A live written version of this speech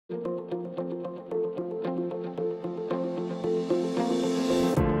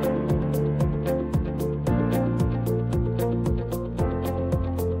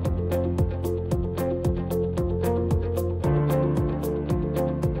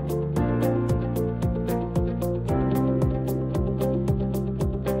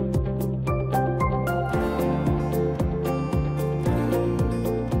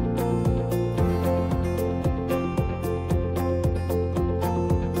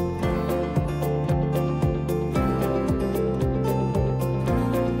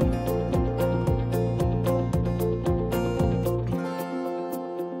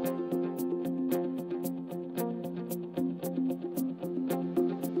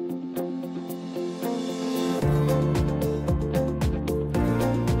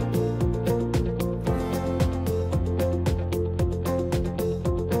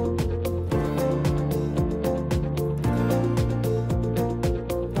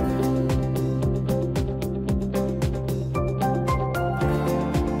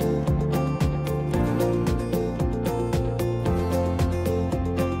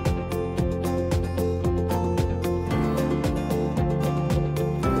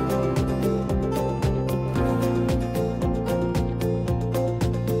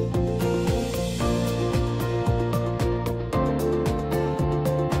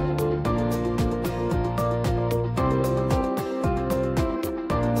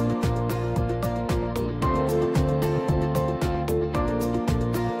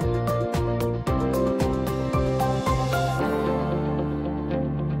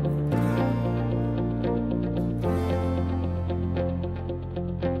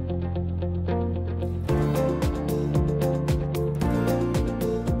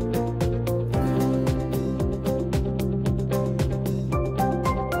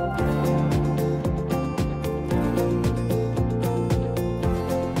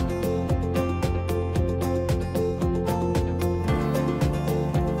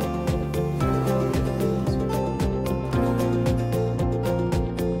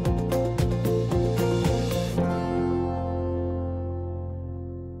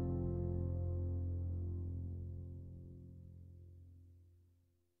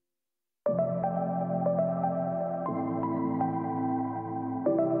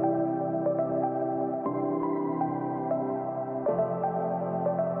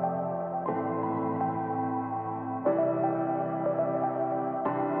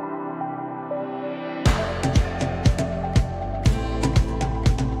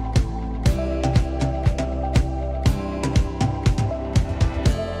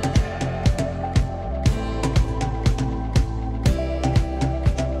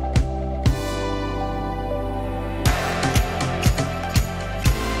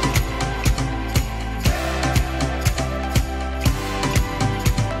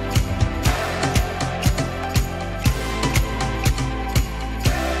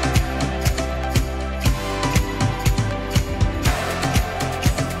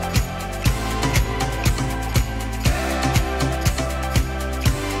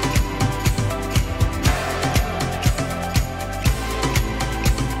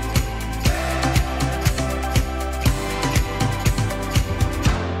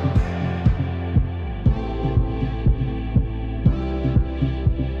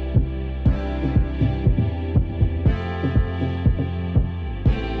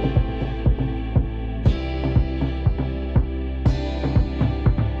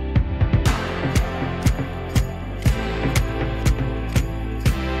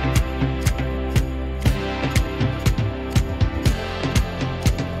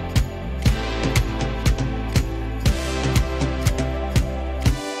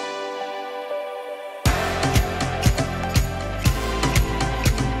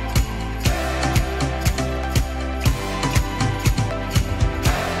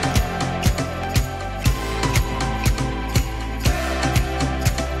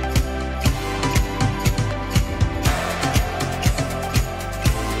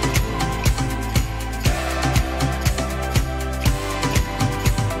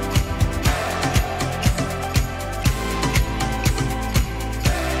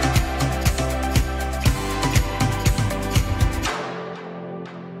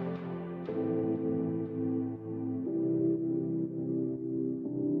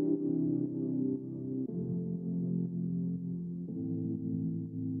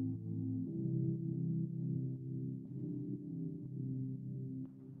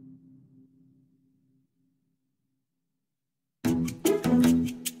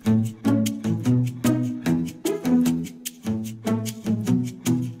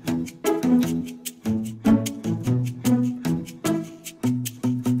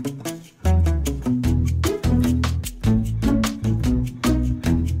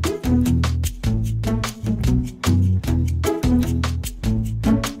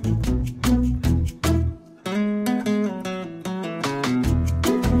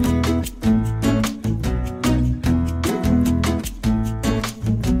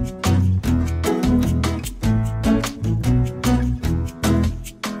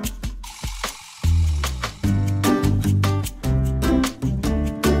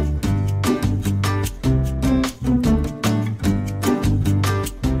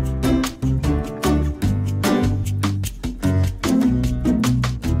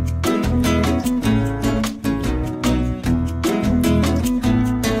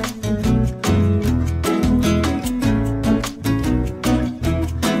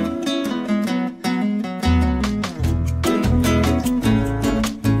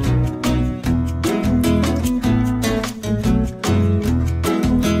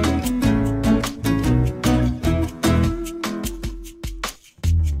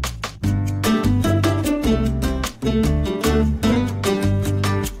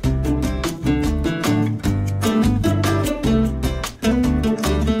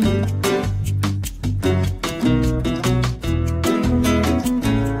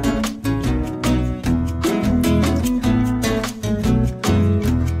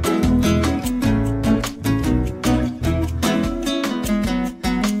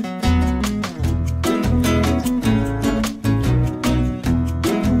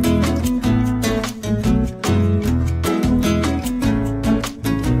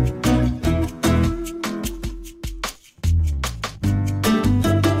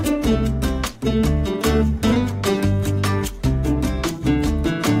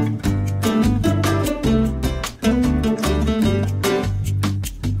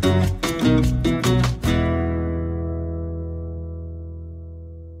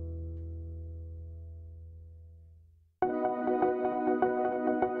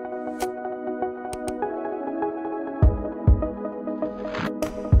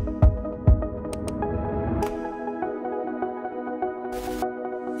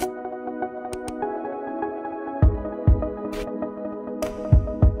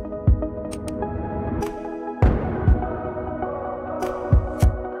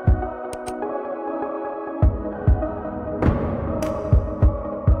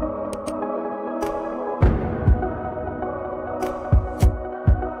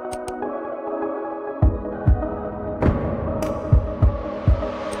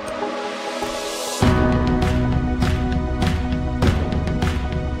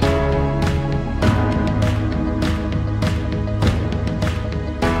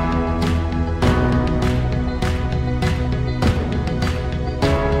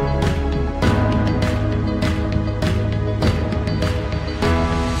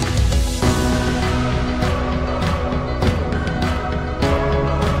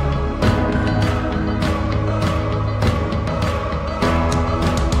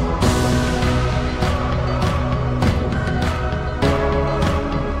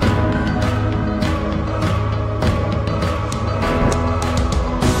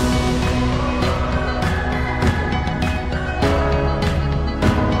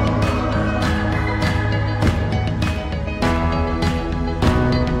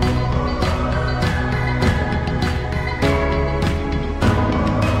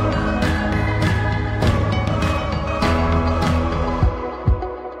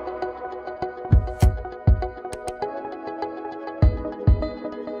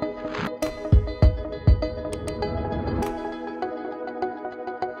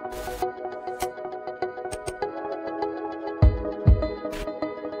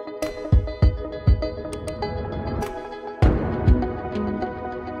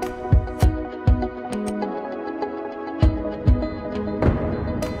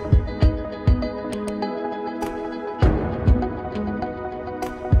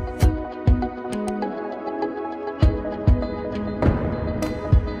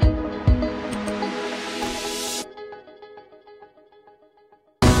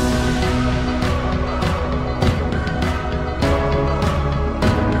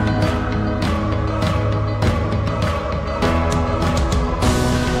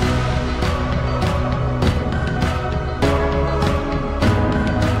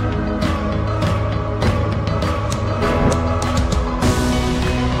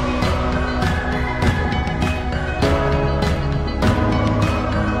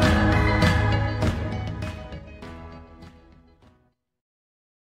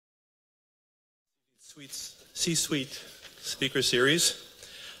C-Suite Speaker Series.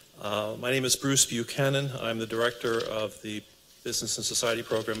 My name is Bruce Buchanan. I'm the director of the Business and Society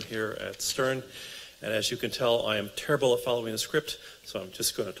program here at Stern. And as you can tell, I am terrible at following a script, so I'm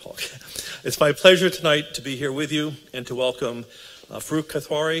just going to talk. It's my pleasure tonight to be here with you and to welcome Farooq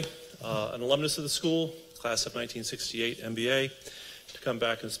Kathwari, an alumnus of the school, class of 1968 MBA, to come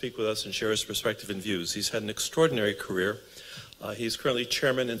back and speak with us and share his perspective and views. He's had an extraordinary career. He's currently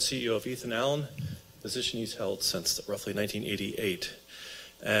chairman and CEO of Ethan Allen, a position he's held since roughly 1988.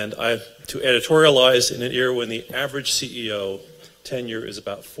 And to editorialize in an era when the average CEO tenure is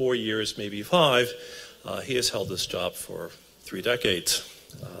about 4 years, maybe 5, he has held this job for 3 decades.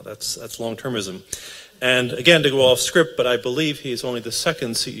 That's long-termism. And again, to go off script, but I believe he's only the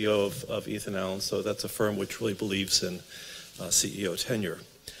second CEO of Ethan Allen, so that's a firm which really believes in CEO tenure.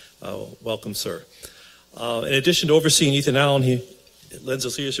 Welcome, sir. In addition to overseeing Ethan Allen, he lends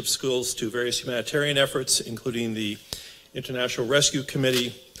his leadership skills to various humanitarian efforts, including the International Rescue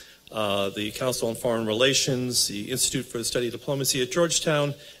Committee, the Council on Foreign Relations, the Institute for the Study of Diplomacy at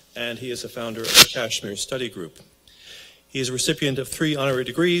Georgetown, and he is a founder of the Kashmir Study Group. He is a recipient of 3 honorary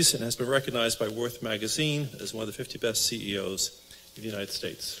degrees and has been recognized by Worth magazine as one of the 50 best CEOs in the United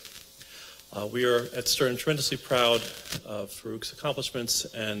States. We are at Stern tremendously proud of Farooq's accomplishments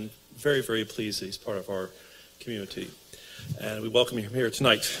and very, very pleased that he's part of our community. And we welcome him here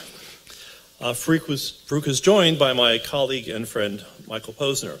tonight. Farooq is joined by my colleague and friend, Michael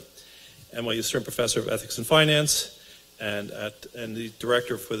Posner, NYU Stern Professor of Ethics and Finance and the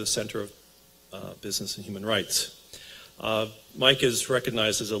Director for the Center of Business and Human Rights. Mike is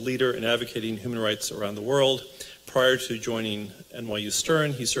recognized as a leader in advocating human rights around the world. Prior to joining NYU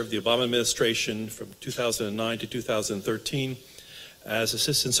Stern, he served the Obama administration from 2009 to 2013 as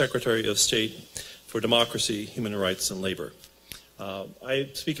Assistant Secretary of State for Democracy, Human Rights, and Labor.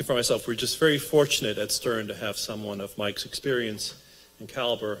 Speaking for myself, we're just very fortunate at Stern to have someone of Mike's experience and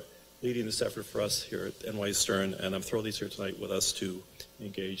caliber leading this effort for us here at NYU Stern, and I'm thrilled he's here tonight with us to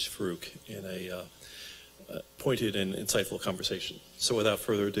engage Farooq in a pointed and insightful conversation. So without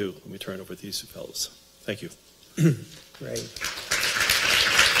further ado, let me turn it over to these 2 fellows. Thank you. Great.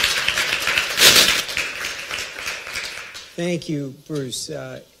 Thank you, Bruce,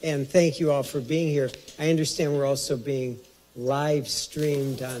 and thank you all for being here. I understand we're also being live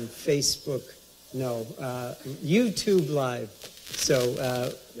streamed on Facebook, YouTube Live,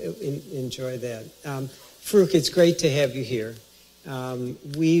 so enjoy that. Farooq, it's great to have you here.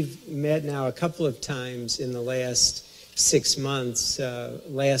 We've met now a couple of times in the last 6 months.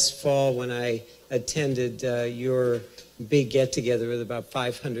 Last fall when I attended your big get-together with about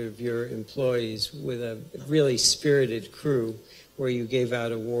 500 of your employees with a really spirited crew where you gave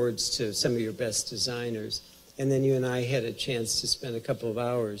out awards to some of your best designers. And then you and I had a chance to spend a couple of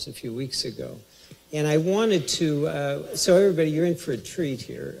hours a few weeks ago. And I wanted to, so everybody, you're in for a treat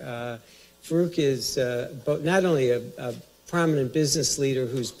here. Farooq is not only a prominent business leader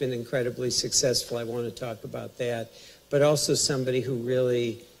who's been incredibly successful, I want to talk about that, but also somebody who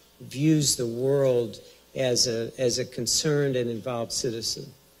really views the world as a concerned and involved citizen.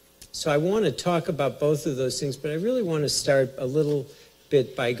 So I want to talk about both of those things, but I really want to start a little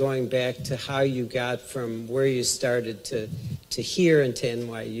bit by going back to how you got from where you started to here and to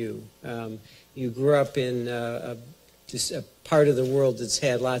NYU. You grew up in just a part of the world that's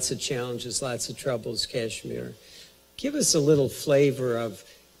had lots of challenges, lots of troubles, Kashmir. Give us a little flavor of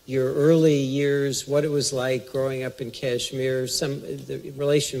your early years, what it was like growing up in Kashmir, the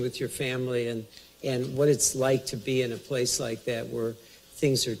relation with your family, and what it's like to be in a place like that where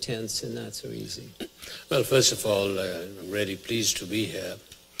things are tense and not so easy. Well, first of all, I'm really pleased to be here.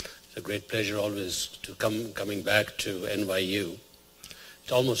 It's a great pleasure always to coming back to NYU.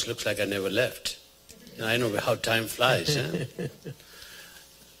 It almost looks like I never left. And I know how time flies. Huh?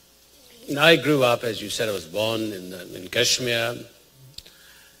 I grew up, as you said, I was born in Kashmir.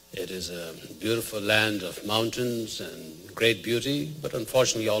 It is a beautiful land of mountains and great beauty, but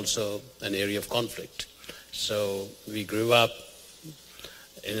unfortunately also an area of conflict. So we grew up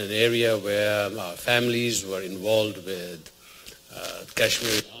in an area where our families were involved with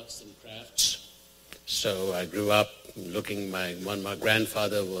Kashmiri arts and crafts. So I grew up my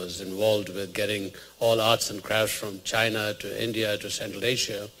grandfather was involved with getting all arts and crafts from China to India to Central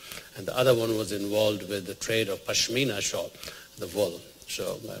Asia, and the other one was involved with the trade of Pashmina shawl, the wool.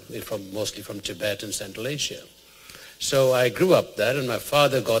 So mostly from Tibet and Central Asia. So I grew up there, and my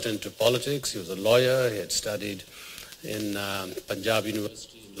father got into politics. He was a lawyer. He had studied in Punjab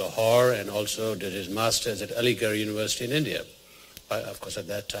University in Lahore and also did his master's at Aligarh University in India. Of course, at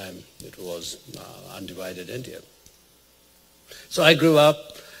that time, it was undivided India. So I grew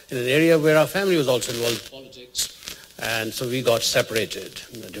up in an area where our family was also involved in politics. And so we got separated,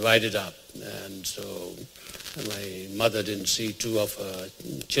 divided up. And so my mother didn't see two of her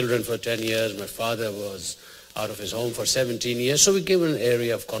children for 10 years. My father was out of his home for 17 years. So we came in an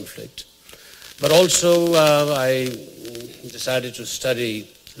area of conflict. But also I decided to study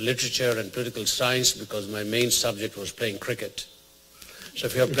literature and political science because my main subject was playing cricket. So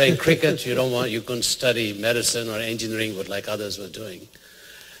if you're playing cricket, you couldn't study medicine or engineering, but like others were doing.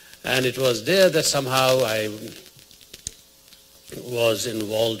 And it was there that somehow I was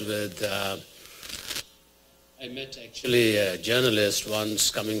involved with, I met actually a journalist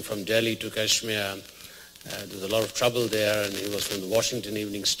once coming from Delhi to Kashmir. There was a lot of trouble there, and he was from the Washington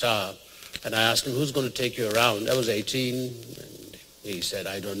Evening Star. And I asked him, who's going to take you around? I was 18, and he said,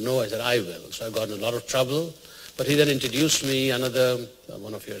 I don't know. I said, I will. So I got in a lot of trouble. But he then introduced me, one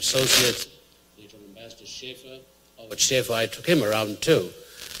of your associates, later Ambassador Schaefer, Howard Schaefer. I took him around too.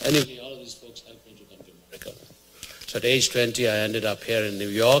 Anyway, all of these folks helped me to come to America. So at age 20, I ended up here in New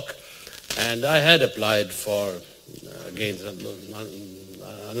York, and I had applied for, again,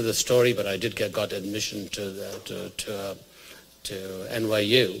 another story, but I did got admission to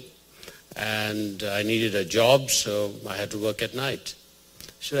NYU, and I needed a job, so I had to work at night.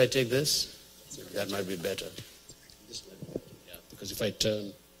 Should I take this? That might be better. This might be better, yeah, because if I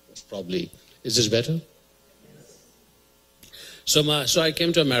turn, it's probably, is this better? So I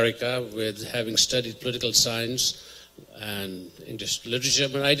came to America with having studied political science and English literature,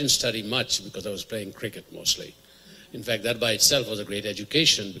 but I didn't study much because I was playing cricket mostly. In fact, that by itself was a great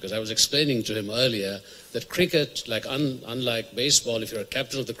education because I was explaining to him earlier that cricket, unlike baseball, if you're a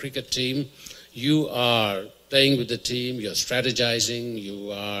captain of the cricket team, you are playing with the team, you're strategizing,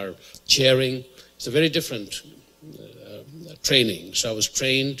 you are cheering. It's a very different training. So I was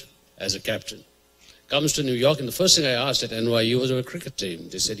trained as a captain. Comes to New York, and the first thing I asked at NYU was a cricket team.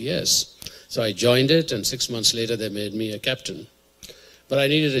 They said yes. So I joined it, and 6 months later they made me a captain. But I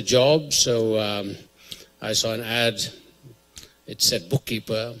needed a job, so I saw an ad. It said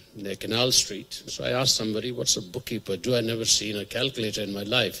bookkeeper near Canal Street. So I asked somebody, what's a bookkeeper? I'd never seen a calculator in my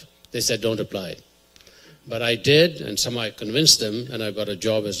life. They said, don't apply. But I did, and somehow I convinced them, and I got a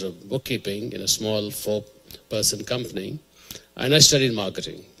job as a bookkeeping in a small 4-person company. And I studied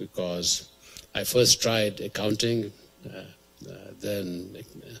marketing because I first tried accounting, then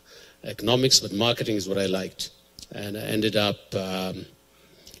economics, but marketing is what I liked. And I ended up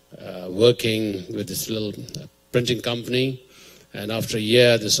working with this little printing company. And after a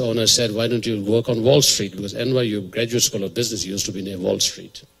year, this owner said, why don't you work on Wall Street? Because NYU Graduate School of Business used to be near Wall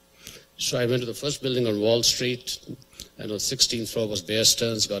Street. So I went to the first building on Wall Street, and on the 16th floor was Bear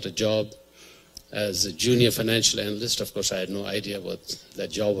Stearns, got a job as a junior financial analyst. Of course, I had no idea what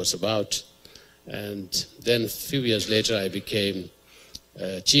that job was about. And then a few years later, I became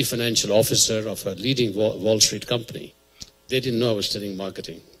chief financial officer of a leading Wall Street company. They didn't know I was studying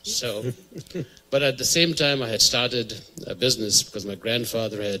marketing. So, but at the same time, I had started a business because my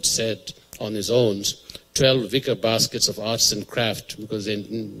grandfather had said on his own, 12 wicker baskets of arts and craft, because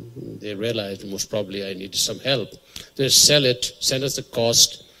they realized most probably I needed some help. They sell it, send us the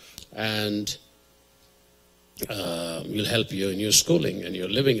cost, and we'll help you in your schooling and your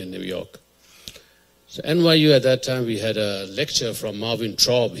living in New York. So NYU at that time, we had a lecture from Marvin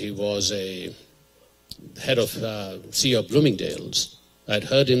Traub. He was a head of CEO of Bloomingdale's. I'd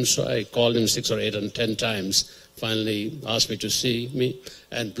heard him, so I called him 6 or 8 and 10 times, finally asked me to see me,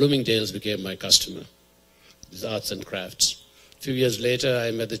 and Bloomingdale's became my customer, these arts and crafts. A few years later,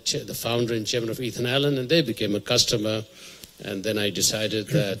 I met the founder and chairman of Ethan Allen, and they became a customer, and then I decided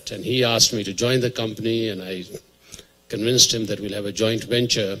that, and he asked me to join the company, and I convinced him that we'll have a joint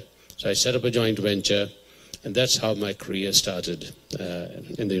venture. So I set up a joint venture, and that's how my career started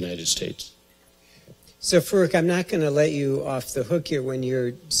in the United States. So Farooq, I'm not going to let you off the hook here when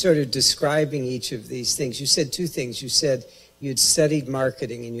you're sort of describing each of these things. You said two things. You said you'd studied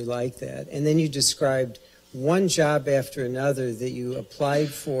marketing and you liked that. And then you described one job after another that you applied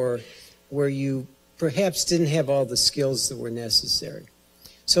for where you perhaps didn't have all the skills that were necessary.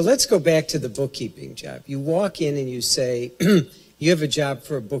 So let's go back to the bookkeeping job. You walk in and you say, you have a job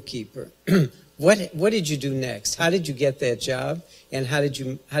for a bookkeeper. What did you do next? How did you get that job? And how did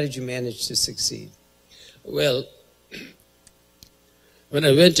you manage to succeed? Well, when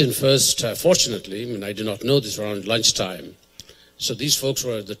I went in first, fortunately, I did not know this around lunchtime. So these folks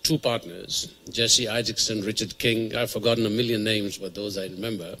were the two partners, Jesse Isaacson, Richard King. I've forgotten a million names, but those I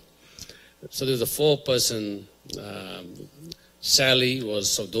remember. So there was a 4-person, Sally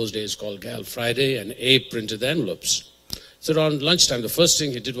was of those days called Gal Friday, and Abe printed the envelopes. So around lunchtime, the first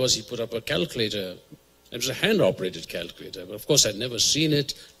thing he did was he put up a calculator It was a hand-operated calculator. But of course, I'd never seen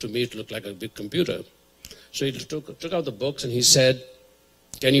it. To me, it looked like a big computer. So he took out the books and he said,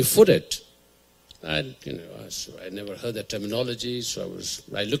 "Can you foot it?" I never heard that terminology, so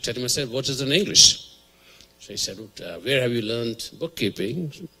I looked at him and said, "What is in English?" So he said, "Where have you learned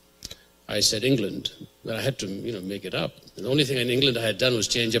bookkeeping?" I said, "England." But I had to, make it up. The only thing in England I had done was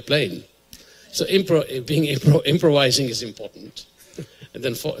change a plane. So improvising is important. And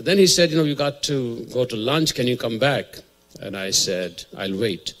then he said, "You got to go to lunch. Can you come back?" And I said, "I'll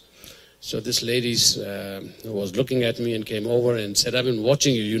wait." So this lady was looking at me and came over and said, "I've been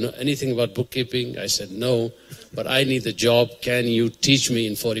watching you. You know anything about bookkeeping?" I said, "No, but I need the job. Can you teach me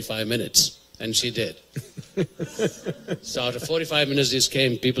in 45 minutes? And she did. So after 45 minutes,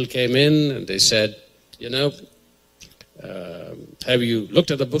 people came in and they said, "Have you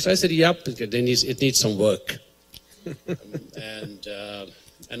looked at the books?" I said, "Yep, it needs some work."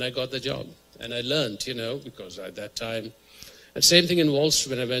 And I got the job. And I learned, because at that time, and same thing in Wall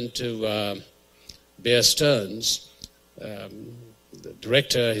Street when I went to Bear Stearns. The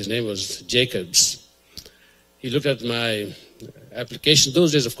director, his name was Jacobs. He looked at my application.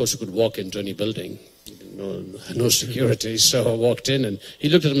 Those days, of course, you could walk into any building. No security. So I walked in and he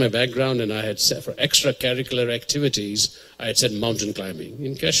looked at my background and I had said for extracurricular activities, I had said mountain climbing.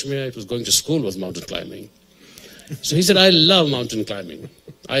 In Kashmir, it was going to school was mountain climbing. So he said, "I love mountain climbing.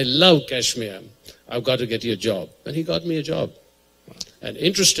 I love Kashmir. I've got to get you a job." And he got me a job. And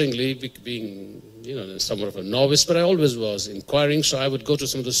interestingly, being, somewhat of a novice, but I always was inquiring, so I would go to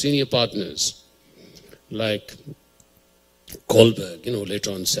some of the senior partners, like Kohlberg,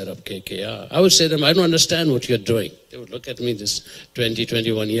 later on set up KKR. I would say to them, "I don't understand what you're doing." They would look at me, this 20,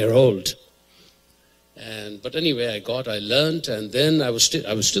 21-year-old. But anyway, I learned, and then I was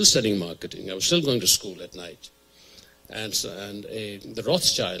still studying marketing. I was still going to school at night. The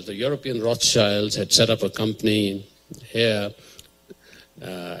Rothschild, the European Rothschilds had set up a company here,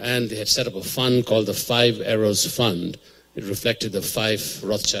 and they had set up a fund called the Five Arrows Fund. It reflected the 5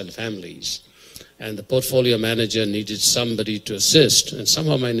 Rothschild families. And the portfolio manager needed somebody to assist, and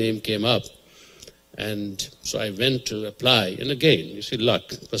somehow my name came up. And so I went to apply. And again, you see, luck,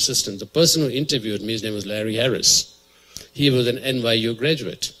 persistence. The person who interviewed me, his name was Larry Harris. He was an NYU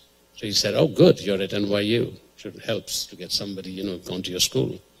graduate. So he said, "Oh, good, you're at NYU. It helps to get somebody, gone to your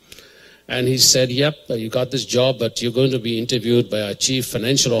school." And he said, "Yep, you got this job, but you're going to be interviewed by our chief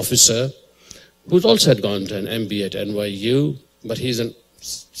financial officer, who's also had gone to an MBA at NYU, but he's an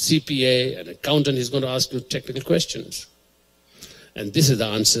CPA, an accountant. He's going to ask you technical questions. And this is the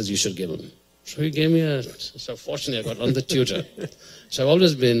answers you should give him." So he gave me so fortunately I got on the tutor. So I've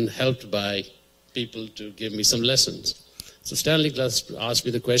always been helped by people to give me some lessons. So Stanley Glass asked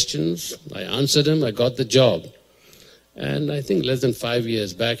me the questions, I answered him, I got the job. And I think less than 5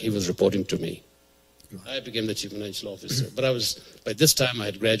 years back, he was reporting to me. I became the chief financial officer. But by this time, I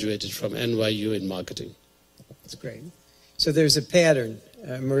had graduated from NYU in marketing. That's great. So there's a pattern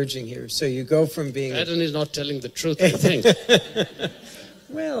emerging here. So you go from being... Pattern is not telling the truth, I think.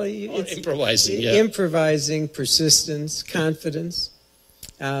 Well, it's improvising, yeah. Improvising, persistence, confidence.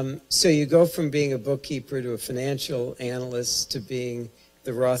 So you go from being a bookkeeper to a financial analyst to being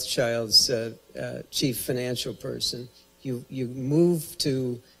the Rothschilds' chief financial person. You move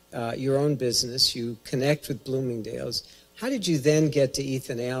to your own business. You connect with Bloomingdale's. How did you then get to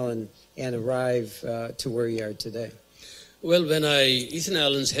Ethan Allen and arrive to where you are today? Well, Ethan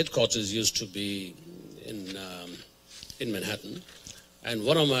Allen's headquarters used to be in Manhattan. And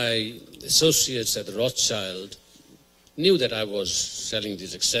one of my associates at the Rothschild knew that I was selling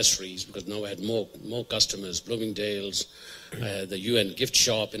these accessories because now I had more customers, Bloomingdale's, the UN gift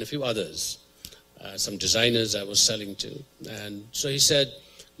shop, and a few others. Some designers I was selling to. And so he said,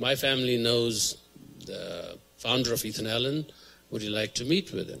 "My family knows the founder of Ethan Allen. Would you like to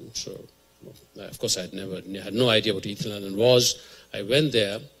meet with him?" So, of course, I had no idea what Ethan Allen was. I went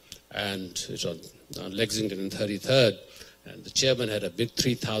there, and it's on Lexington and 33rd. And the chairman had a big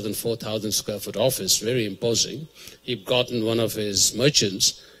 3,000, 4,000 square foot office, very imposing. He'd gotten one of his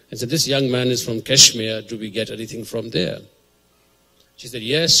merchants and said, "This young man is from Kashmir. Do we get anything from there?" She said,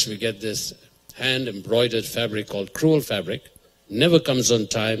 "Yes, we get this hand-embroidered fabric called crewel fabric. Never comes on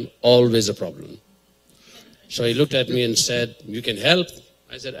time, always a problem." So he looked at me and said, "You can help?"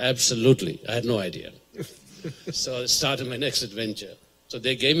 I said, "Absolutely." I had no idea. So I started my next adventure. So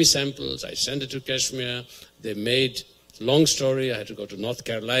they gave me samples. I sent it to Kashmir. They made... Long story, I had to go to North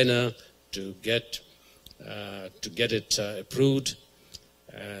Carolina to get it approved,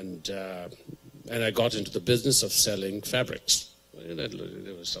 and I got into the business of selling fabrics.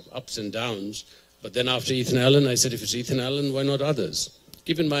 There were some ups and downs, but then after Ethan Allen, I said, if it's Ethan Allen, why not others?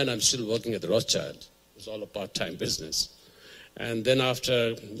 Keep in mind, I'm still working at the Rothschild. was all a part-time business. And then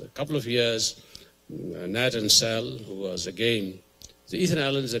after a couple of years, Nat and Sal, who was again, so Ethan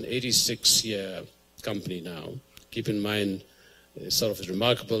Allen is an 86-year company now. Keep in mind, it's sort of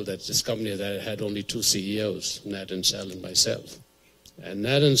remarkable that this company that had only two CEOs, Nat and Sal and myself. And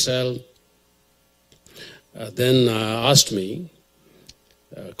Nat and Sal then asked me,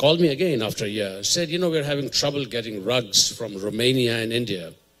 called me again after a year, said, you know, we're having trouble getting rugs from Romania and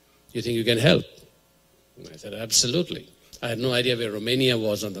India. You think you can help? And I said, absolutely. I had no idea where Romania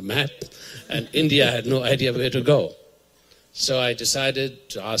was on the map, and India had no idea where to go. So I decided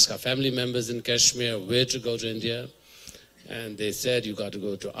to ask our family members in Kashmir where to go to India. And they said, you got to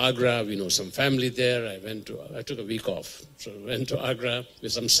go to Agra. We know some family there. I took a week off. So I went to Agra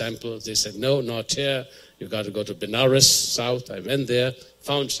with some samples. They said, no, not here. You got to go to Benares, south. I went there,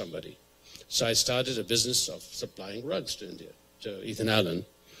 found somebody. So I started a business of supplying rugs to India, to Ethan Allen.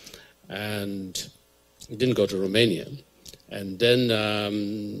 And didn't go to Romania. And then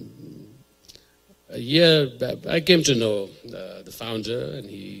a year back, I came to know the founder, and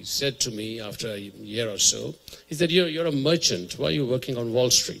he said to me after a year or so, he said, you're a merchant. Why are you working on Wall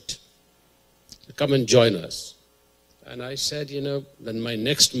Street? Come and join us. And I said, you know, then my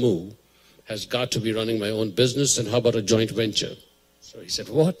next move has got to be running my own business, and how about a joint venture? So he said,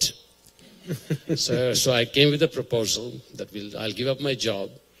 what? so I came with a proposal that I'll give up my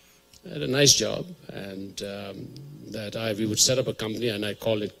job. I had a nice job, and that we would set up a company, and I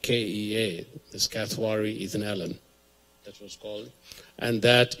called it KEA, this Kathwari Ethan Allen, that was called, and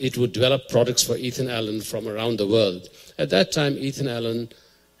that it would develop products for Ethan Allen from around the world. At that time, Ethan Allen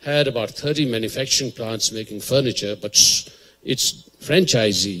had about 30 manufacturing plants making furniture, but its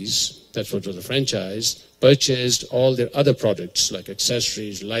franchisees, that's what was a franchise, purchased all their other products like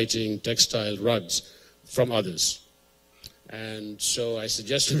accessories, lighting, textile, rugs from others. And so I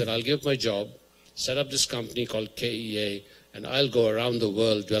suggested that I'll give up my job, set up this company called KEA, and I'll go around the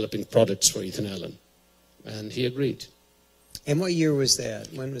world developing products for Ethan Allen. And he agreed. And what year was that?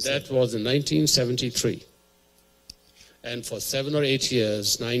 When was that? That was in 1973. And for 7 or 8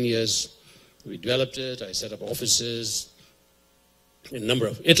 years, 9 years, we developed it. I set up offices.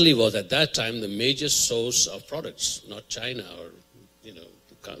 Italy was at that time the major source of products, not China or, you know,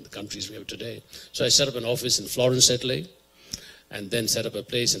 the countries we have today. So I set up an office in Florence, Italy, and then set up a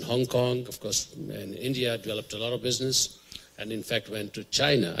place in Hong Kong. Of course, in India, developed a lot of business, and in fact went to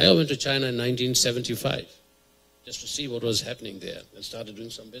China. I went to China in 1975, just to see what was happening there, and started doing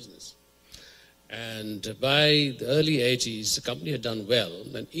some business. And by the early 80s, the company had done well,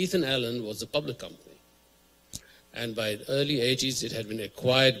 and Ethan Allen was a public company. And by the early 80s, it had been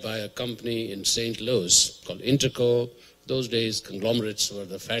acquired by a company in St. Louis called Interco. Those days, conglomerates were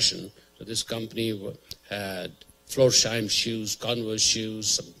the fashion. So this company had Florsheim shoes, Converse shoes,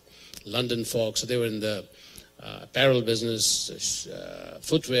 some London Fog. So they were in the apparel business,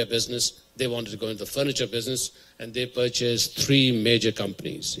 footwear business. They wanted to go into the furniture business, and they purchased 3 major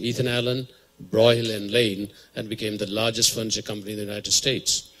companies, Ethan Allen, Broyhill and Lane, and became the largest furniture company in the United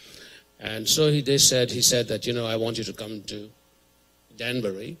States. And so he said that, you know, I want you to come to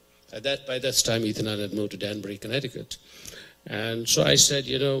Danbury. By that time, Ethan Allen had moved to Danbury, Connecticut. And so I said,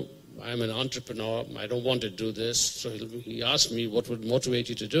 you know, I'm an entrepreneur. I don't want to do this. So he asked me what would motivate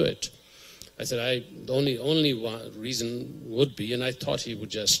you to do it. I said, the only one reason would be, and I thought he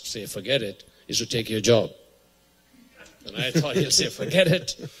would just say, forget it, is to take your job. And I thought he'll say, forget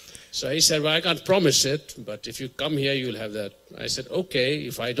it. So he said, well, I can't promise it, but if you come here, you'll have that. I said, okay,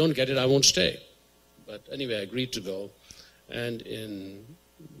 if I don't get it, I won't stay. But anyway, I agreed to go. And in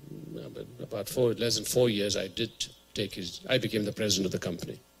about less than 4 years, I became the president of the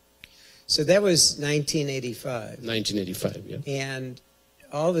company. So that was 1985. 1985, yeah. And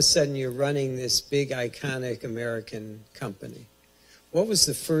all of a sudden, you're running this big, iconic American company. What was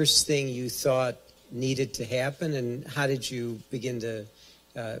the first thing you thought needed to happen, and how did you begin to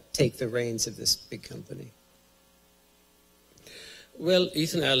take the reins of this big company? Well,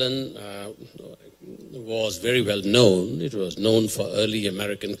 Ethan Allen was very well known. It was known for early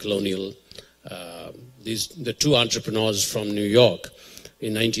American colonial. The 2 entrepreneurs from New York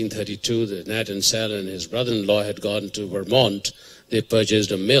in 1932, Nat and Sal and his brother-in-law had gone to Vermont. They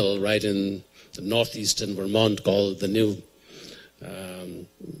purchased a mill right in the northeastern Vermont called the New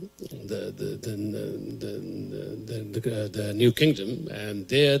the New Kingdom, and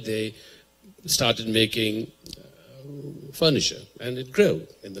there they started making furniture, and it grew.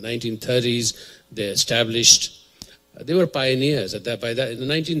 In the 1930s, they established. They were pioneers at that. In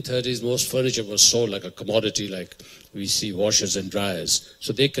the 1930s, most furniture was sold like a commodity, like we see washers and dryers.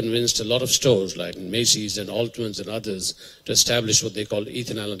 So they convinced a lot of stores, like Macy's and Altman's and others, to establish what they called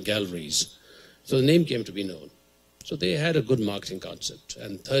Ethan Allen galleries. So the name came to be known. So they had a good marketing concept.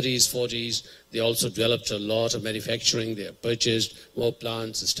 And 30s, 40s, they also developed a lot of manufacturing. They have purchased more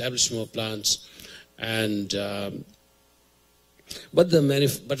plants, established more plants. And, but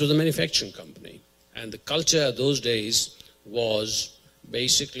it was a manufacturing company. And the culture those days was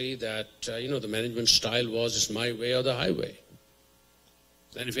basically that, the management style was, it's my way or the highway.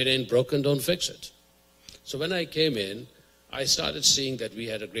 And if it ain't broken, don't fix it. So when I came in, I started seeing that we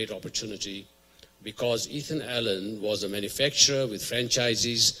had a great opportunity because Ethan Allen was a manufacturer with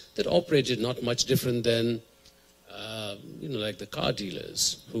franchisees that operated not much different than, like the car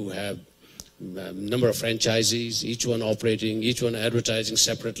dealers who have a number of franchisees, each one operating, each one advertising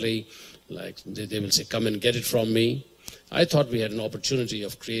separately. Like they will say, come and get it from me. I thought we had an opportunity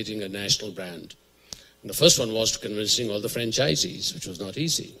of creating a national brand. And the first one was convincing all the franchisees, which was not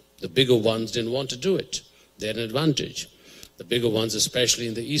easy. The bigger ones didn't want to do it. They had an advantage. The bigger ones, especially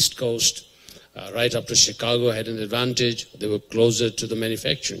in the East Coast, right up to Chicago, had an advantage. They were closer to the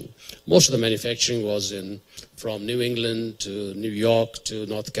manufacturing. Most of the manufacturing was from New England to New York to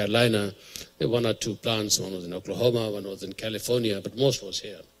North Carolina. There were one or two plants. One was in Oklahoma, one was in California, but most was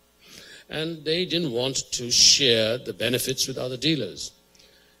here. And they didn't want to share the benefits with other dealers.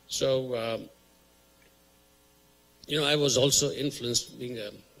 So, I was also influenced, being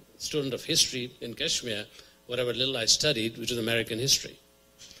a student of history in Kashmir, whatever little I studied, which was American history.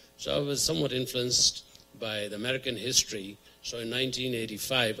 So I was somewhat influenced by the American history. So in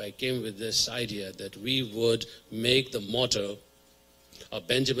 1985, I came with this idea that we would make the motto of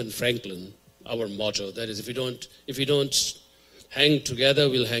Benjamin Franklin our motto. That is, if we don't hang together,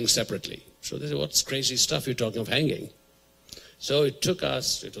 we'll hang separately. So they said, what's crazy stuff you're talking of hanging? So it took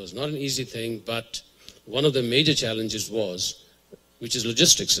us, it was not an easy thing, but one of the major challenges was, which is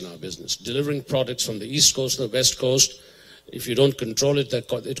logistics in our business, delivering products from the East Coast to the West Coast. If you don't control it, it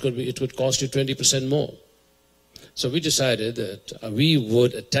could cost you 20% more. So we decided that we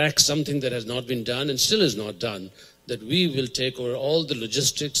would attack something that has not been done and still is not done, that we will take over all the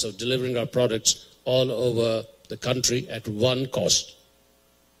logistics of delivering our products all over the country at one cost.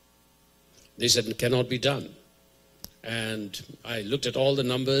 They said it cannot be done. And I looked at all the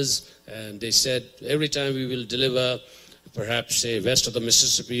numbers, and they said every time we will deliver, perhaps say west of the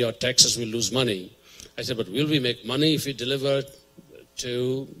Mississippi or Texas, we'll lose money. I said, but will we make money if we deliver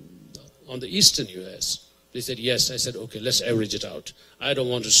on the eastern U.S.? They said, yes. I said, okay, let's average it out. I don't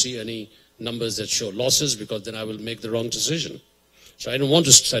want to see any numbers that show losses because then I will make the wrong decision. So I didn't want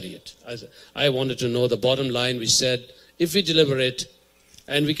to study it. I wanted to know the bottom line, which said, if we deliver it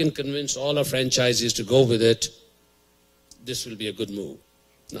and we can convince all our franchisees to go with it, this will be a good move.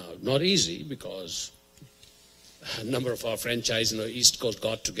 Now, not easy because a number of our franchises in the East Coast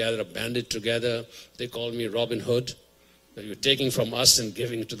got together, banded together. They called me Robin Hood. You're taking from us and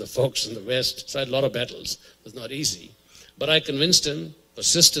giving to the folks in the West. So I had a lot of battles. It was not easy. But I convinced him.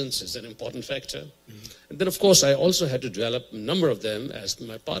 Persistence is an important factor. Mm-hmm. And then, of course, I also had to develop a number of them as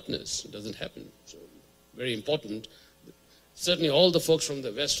my partners. It doesn't happen. So very important. Certainly all the folks from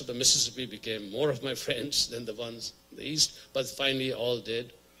the west of the Mississippi became more of my friends than the ones in the east, but finally all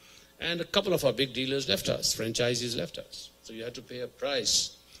did. And a couple of our big dealers left us, franchisees left us. So you had to pay a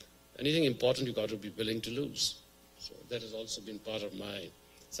price. Anything important you got to be willing to lose. So that has also been part of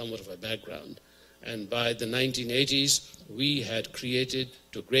somewhat of my background. And by the 1980s, we had created,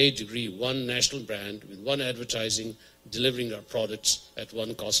 to a great degree, one national brand with one advertising, delivering our products at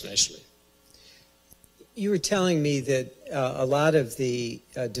one cost nationally. You were telling me that a lot of the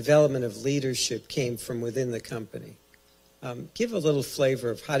development of leadership came from within the company. Give a little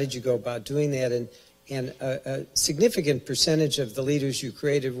flavor of how did you go about doing that, and a significant percentage of the leaders you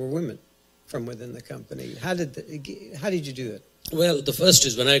created were women from within the company. How did you do it? Well, the first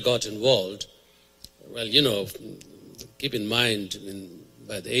is when I got involved, well, keep in mind,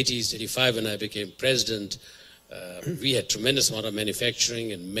 by the 80s, 85, when I became president, we had tremendous amount of manufacturing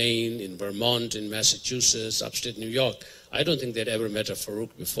in Maine, in Vermont, in Massachusetts, upstate New York. I don't think they'd ever met a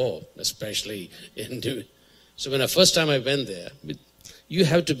Farooq before, especially in New. So when the first time I went there,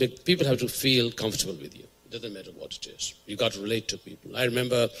 people have to feel comfortable with you. It doesn't matter what it is. You got to relate to people. I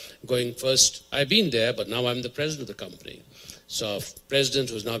remember going first, I've been there, but now I'm the president of the company. So president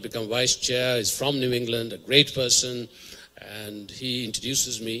who's now become vice chair is from New England, a great person, and he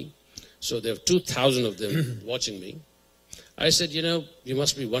introduces me. So there are 2,000 of them watching me. I said, you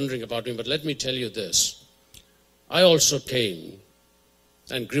must be wondering about me, but let me tell you this. I also came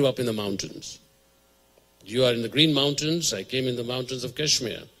and grew up in the mountains. You are in the Green Mountains. I came in the mountains of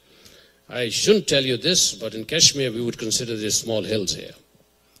Kashmir. I shouldn't tell you this, but in Kashmir, we would consider there small hills here.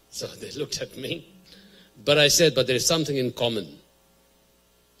 So they looked at me. But I said, but there is something in common.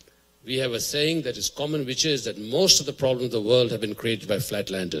 we have a saying that is common, which is that most of the problems of the world have been created by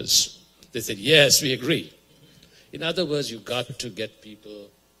flatlanders. They said, yes, we agree. In other words, you've got to get people,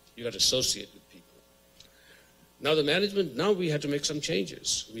 you've got to associate with people. Now the management, now we had to make some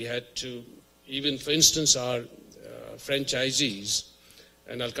changes. We had to, even for instance, our franchisees,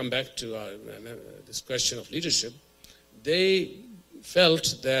 and I'll come back to this question of leadership, they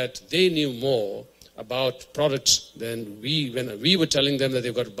felt that they knew more about products than when we were telling them that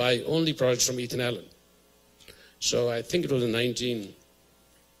they've got to buy only products from Ethan Allen. So I think it was in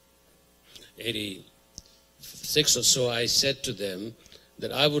 1986 or so, I said to them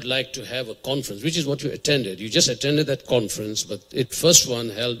that I would like to have a conference, which is what you attended. You just attended that conference, but it first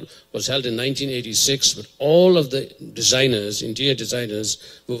one was held in 1986, but all of the designers, interior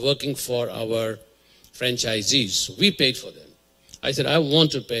designers, were working for our franchisees. So we paid for them. I said, I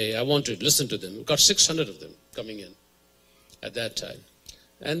want to pay, I want to listen to them. We got 600 of them coming in at that time.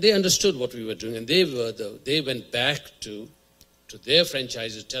 And they understood what we were doing, and they went back to their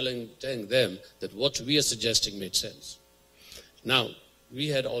franchises telling them that what we are suggesting made sense. Now, we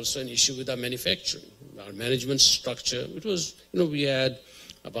had also an issue with our manufacturing, our management structure. It was, we had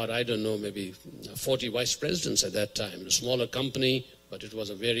about, I don't know, maybe 40 vice presidents at that time. A smaller company, but it was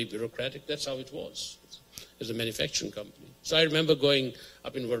a very bureaucratic, that's how it was. It was a manufacturing company. So I remember going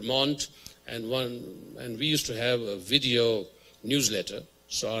up in Vermont, and we used to have a video newsletter.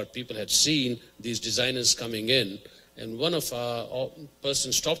 So our people had seen these designers coming in, and one of our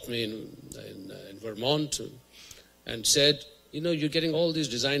persons stopped me in Vermont and said, you're getting all these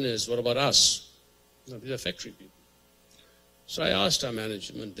designers, what about us? These are factory people. So I asked our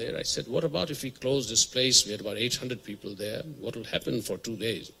management there, I said, what about if we close this place? We had about 800 people there. What will happen for 2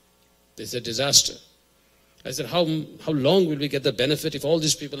 days? They said, disaster. I said, how long will we get the benefit if all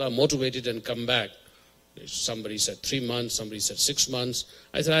these people are motivated and come back? Somebody said 3 months, somebody said 6 months.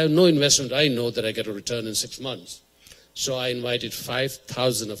 I said, I have no investment. I know that I get a return in 6 months. So I invited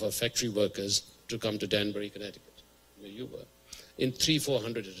 5,000 of our factory workers to come to Danbury, Connecticut, where you were, in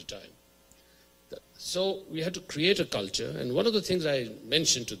 300-400 at a time. So we had to create a culture. And one of the things I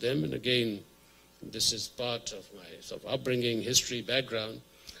mentioned to them, and again, this is part of my sort of upbringing, history, background,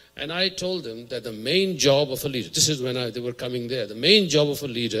 and I told them that the main job of a leader, this is when they were coming there, the main job of a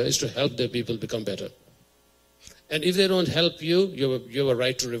leader is to help their people become better. And if they don't help you, you have a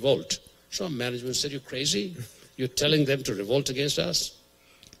right to revolt. So management said, you're crazy? You're telling them to revolt against us?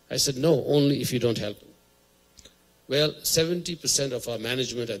 I said, no, only if you don't help them. Well, 70% of our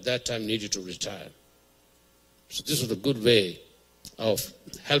management at that time needed to retire. So this was a good way of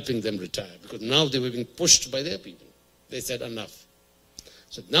helping them retire, because now they were being pushed by their people. They said, enough.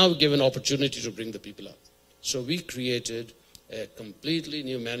 So now we give an opportunity to bring the people up. So we created a completely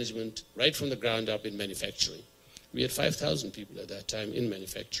new management right from the ground up in manufacturing. We had 5,000 people at that time in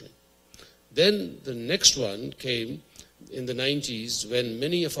manufacturing. Then the next one came in the 90s when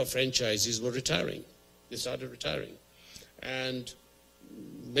many of our franchisees were retiring. They started retiring. And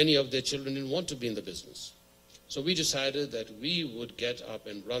many of their children didn't want to be in the business. So we decided that we would get up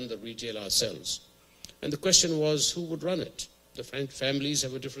and run the retail ourselves. And the question was, who would run it? The families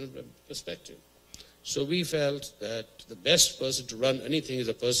have a different perspective. So we felt that the best person to run anything is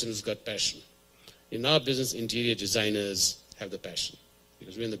a person who's got passion. In our business, interior designers have the passion,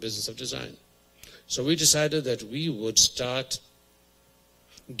 because we're in the business of design. So we decided that we would start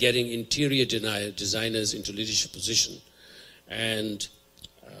getting interior designers into leadership position. And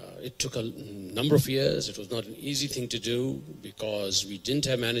it took a number of years. It was not an easy thing to do because we didn't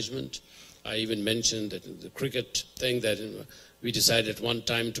have management. I even mentioned that the cricket thing, that we decided at one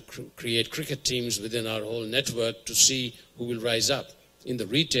time to create cricket teams within our whole network to see who will rise up. In the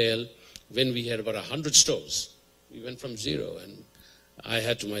retail, when we had about 100 stores, we went from zero, and I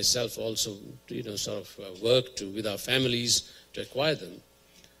had to myself also, work with our families to acquire them.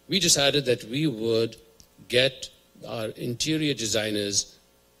 We decided that we would get our interior designers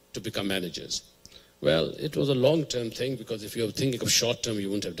to become managers. Well, it was a long-term thing, because if you were thinking of short-term, you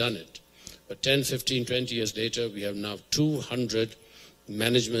wouldn't have done it. But 10, 15, 20 years later, we have now 200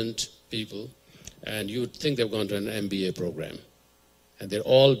 management people, and you would think they've gone to an MBA program. And they're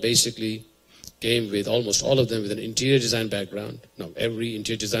all basically came with, almost all of them, with an interior design background. Now, every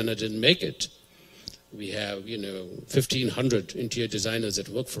interior designer didn't make it. We have, 1,500 interior designers that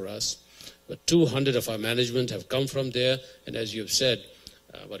work for us. But 200 of our management have come from there. And as you have said,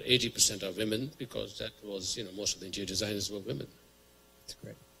 about 80% are women, because that was, most of the interior designers were women. That's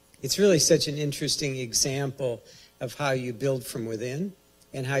great. It's really such an interesting example of how you build from within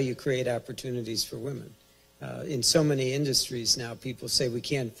and how you create opportunities for women. In so many industries now, people say we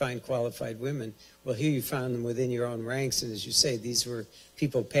can't find qualified women. Well, here you found them within your own ranks, and as you say, these were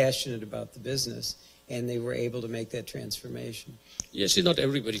people passionate about the business, and they were able to make that transformation. Yes, see, not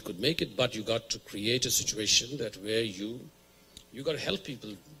everybody could make it, but you got to create a situation that where you got to help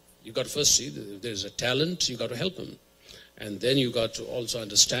people. You got to first see that if there's a talent, you got to help them. And then you got to also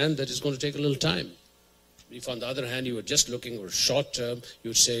understand that it's going to take a little time. If on the other hand you were just looking for short term, you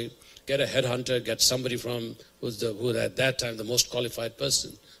would say, get a headhunter, get somebody from who was at that time the most qualified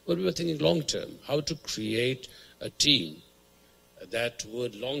person. But we were thinking long term, how to create a team that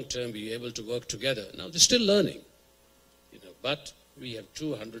would long term be able to work together. Now they're still learning, but we have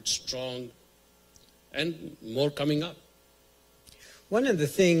 200 strong and more coming up. One of the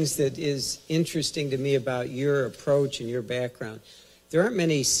things that is interesting to me about your approach and your background, there aren't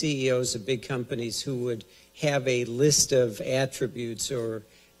many CEOs of big companies who would have a list of attributes or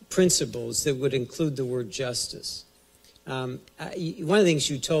principles that would include the word justice. One of the things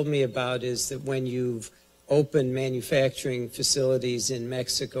you told me about is that when you've opened manufacturing facilities in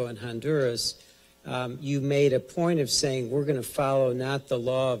Mexico and Honduras, you made a point of saying, we're going to follow not the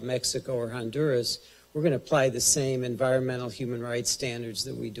law of Mexico or Honduras, we're going to apply the same environmental human rights standards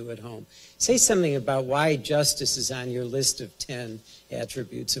that we do at home. Say something about why justice is on your list of 10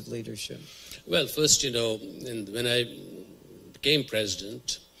 attributes of leadership. Well, first, when I became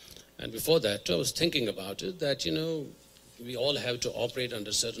president, and before that, I was thinking about it, that, we all have to operate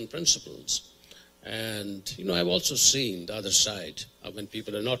under certain principles. And, I've also seen the other side of when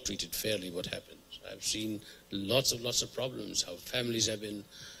people are not treated fairly, what happens. I've seen lots of problems, how families have been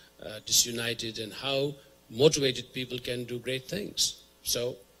disunited and how motivated people can do great things.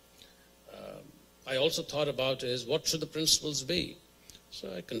 So I also thought about is what should the principles be?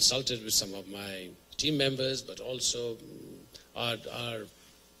 So I consulted with some of my team members, but also our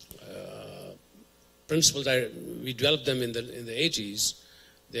principles, we developed them in the 80s.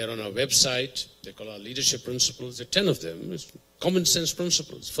 They are on our website. They call our leadership principles. There are 10 of them. It's common sense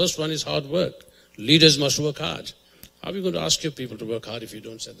principles. First one is hard work. Leaders must work hard. How are you going to ask your people to work hard if you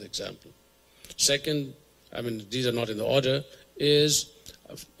don't set the example? Second, these are not in the order, is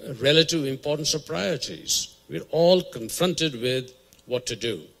relative importance of priorities. We're all confronted with what to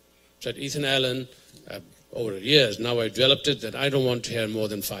do. So at Ethan Allen, over the years, now I've developed it that I don't want to hear more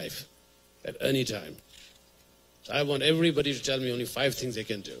than 5 at any time. So I want everybody to tell me only 5 things they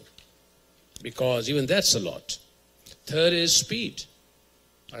can do, because even that's a lot. Third is speed.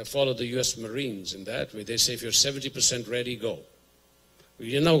 I follow the US Marines in that way. They say if you're 70% ready, go.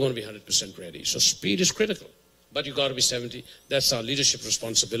 You're now going to be 100% ready. So speed is critical, but you got to be 70. That's our leadership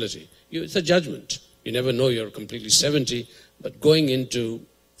responsibility. It's a judgment. You never know you're completely 70, but going into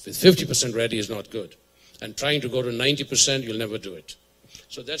with 50% ready is not good. And trying to go to 90%, you'll never do it.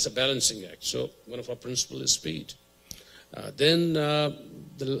 So that's a balancing act. So one of our principles is speed. Then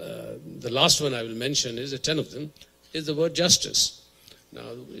the last one I will mention is, 10 of them, is the word justice. Now,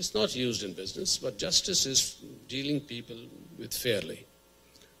 it's not used in business, but justice is dealing people with fairly.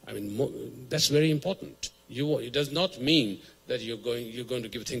 That's very important. It does not mean that you're going to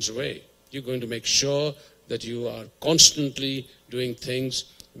give things away. You're going to make sure that you are constantly doing things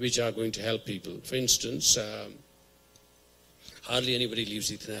which are going to help people. For instance, hardly anybody leaves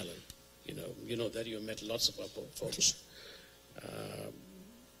Ethan Allen. You know that. You've met lots of our folks.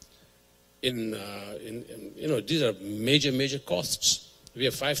 These are major costs. We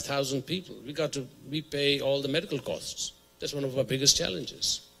have 5,000 people. We pay all the medical costs. That's one of our biggest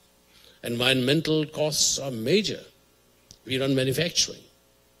challenges. Environmental costs are major. We run manufacturing.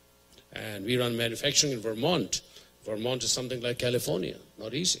 And we run manufacturing in Vermont. Vermont is something like California,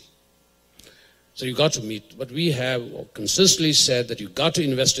 not easy. So you got to meet, but we have consistently said that you got to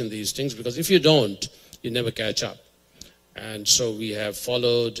invest in these things, because if you don't, you never catch up. And so we have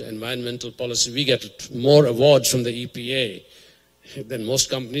followed environmental policy. We get more awards from the EPA than most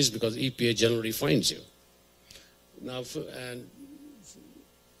companies, because EPA generally fines you. Now,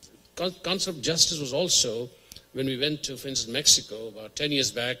 concept of justice was also, when we went to, for instance, Mexico about 10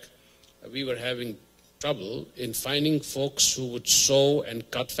 years back, we were having trouble in finding folks who would sew and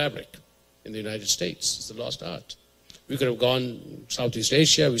cut fabric in the United States. It's the lost art. We could have gone Southeast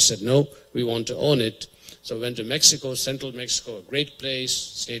Asia. We said, no, we want to own it. So we went to Mexico, central Mexico, a great place,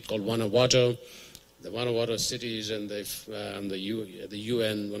 state called Guanajuato. The Guanajuato city is in the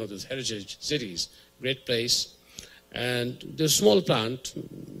UN, one of those heritage cities, great place. And there's a small plant,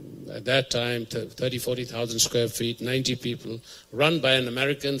 at that time, 30, 40,000 square feet, 90 people, run by an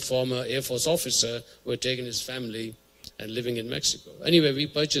American former Air Force officer who had taken his family and living in Mexico. Anyway, we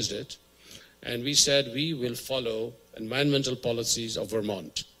purchased it, and we said we will follow environmental policies of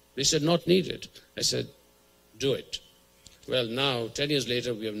Vermont. They said, not needed. I said, do it. Well, now, 10 years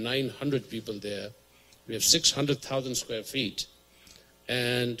later, we have 900 people there. We have 600,000 square feet.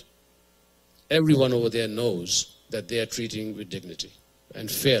 And everyone over there knows that they are treating with dignity and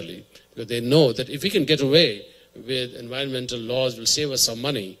fairly, because they know that if we can get away with environmental laws, will save us some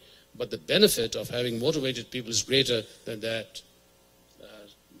money, but the benefit of having motivated people is greater than that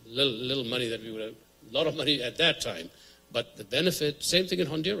little money that we would have, a lot of money at that time. But the benefit, same thing in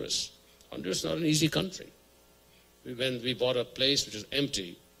Honduras. Honduras is not an easy country. When we bought a place which was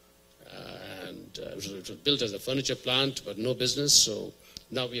empty, and it was built as a furniture plant, but no business, so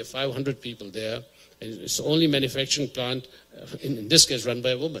now we have 500 people there, and it's the only manufacturing plant, in this case, run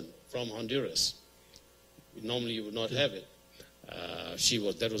by a woman from Honduras. Normally you would not have it.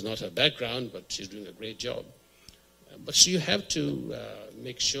 That was not her background, but she's doing a great job. But so you have to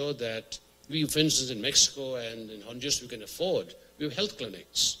make sure that we, for instance, in Mexico and in Honduras, we can afford. We have health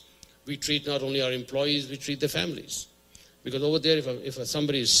clinics. We treat not only our employees, we treat their families. Because over there, if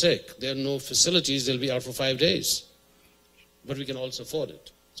somebody is sick, there are no facilities, they'll be out for 5 days. But we can also afford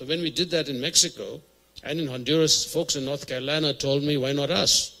it. So when we did that in Mexico and in Honduras, folks in North Carolina told me, why not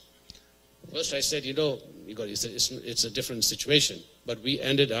us? First I said, it's a different situation. But we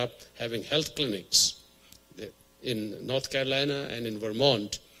ended up having health clinics in North Carolina and in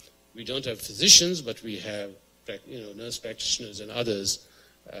Vermont. We don't have physicians, but we have nurse practitioners and others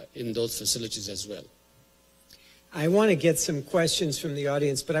in those facilities as well. I want to get some questions from the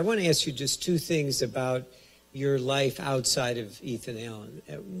audience, but I want to ask you just two things about your life outside of Ethan Allen.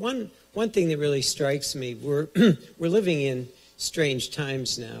 One thing that really strikes me, we're living in strange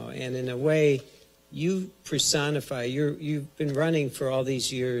times now, and in a way, you personify. You've been running for all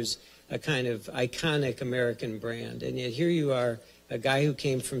these years a kind of iconic American brand, and yet here you are, a guy who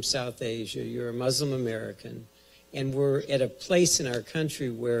came from South Asia. You're a Muslim American, and we're at a place in our country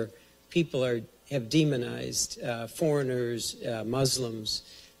where people have demonized foreigners, Muslims.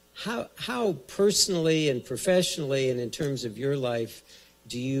 How personally and professionally and in terms of your life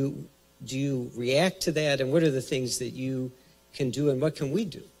do you react to that, and what are the things that you can do and what can we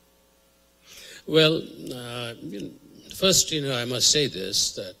do? Well, first, I must say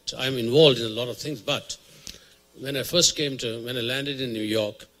this, that I'm involved in a lot of things, but when I landed in New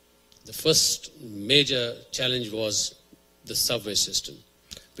York, the first major challenge was the subway system.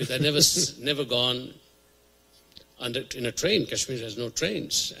 Because I'd never gone in a train. Kashmir has no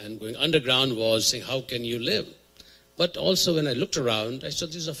trains. And going underground was saying, how can you live? But also when I looked around, I saw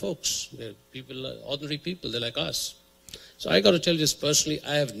these are folks. They're people, ordinary people. They're like us. So I got to tell you this personally,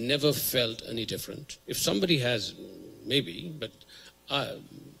 I have never felt any different. If somebody has, maybe, but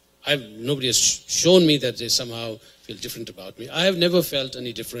nobody has shown me that they somehow feel different about me. I have never felt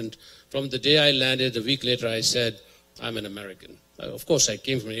any different. From the day I landed, a week later I said, I'm an American. Of course, I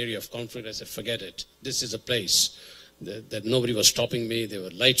came from an area of conflict. I said, forget it. This is a place that nobody was stopping me. The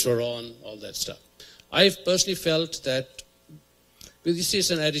lights were on, all that stuff. I've personally felt that, because you see,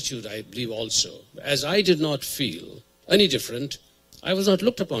 it's an attitude, I believe also. As I did not feel any different, I was not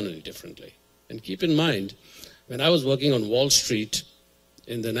looked upon any differently. And keep in mind, when I was working on Wall Street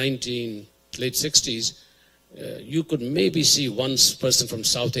in the late 60s, you could maybe see one person from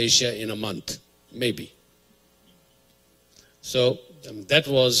South Asia in a month, maybe. So I've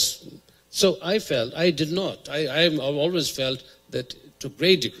always felt that to a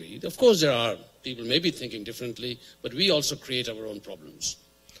great degree, of course there are people maybe thinking differently, but we also create our own problems.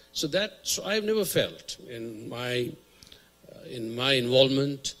 So I've never felt in my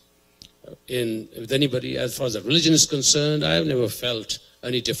involvement with anybody, as far as the religion is concerned, I have never felt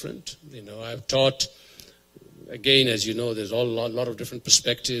any different. I've taught, again, as you know, there's a lot of different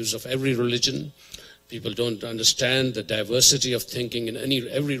perspectives of every religion. People don't understand the diversity of thinking in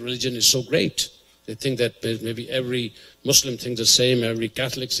every religion is so great. They think that maybe every Muslim thinks the same, every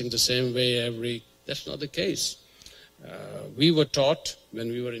Catholic thinks the same way, that's not the case. We were taught when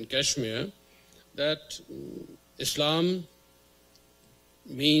we were in Kashmir that Islam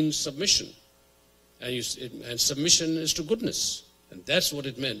means submission, and submission is to goodness, and that's what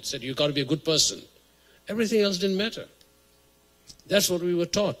it meant. It said you got to be a good person. Everything else didn't matter. That's what we were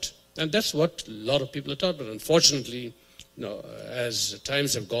taught. And that's what a lot of people are taught. But unfortunately, as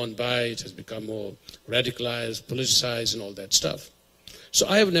times have gone by, it has become more radicalized, politicized, and all that stuff. So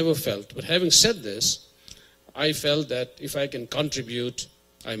I have never felt. But having said this, I felt that if I can contribute,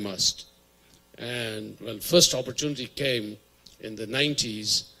 I must. And, well, first opportunity came in the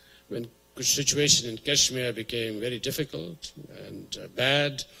 90s when the situation in Kashmir became very difficult and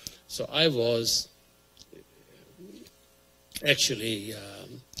bad. So I was actually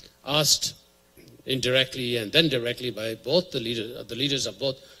asked indirectly and then directly by both the leaders of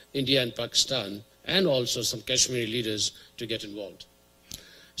both India and Pakistan and also some Kashmiri leaders to get involved.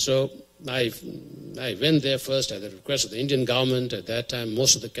 So I went there first at the request of the Indian government. At that time,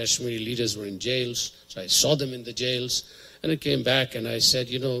 most of the Kashmiri leaders were in jails, so I saw them in the jails. And I came back and I said,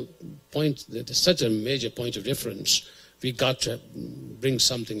 you know, there's such a major point of difference. We got to bring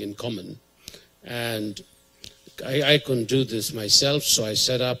something in common. And I couldn't do this myself, so I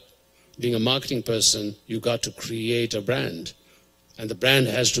set up, being a marketing person, you got to create a brand. And the brand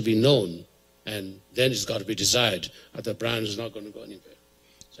has to be known. And then it's got to be desired. The brand is not going to go anywhere.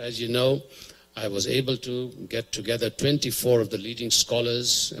 So as you know, I was able to get together 24 of the leading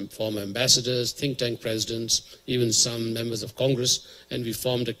scholars and former ambassadors, think tank presidents, even some members of Congress, and we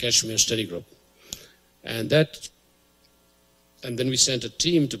formed a Kashmir study group. And then we sent a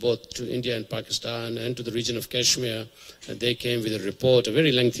team to India and Pakistan and to the region of Kashmir, and they came with a report, a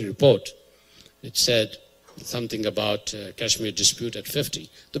very lengthy report. It said something about Kashmir dispute at 50.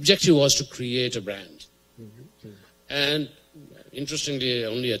 The objective was to create a brand. And interestingly,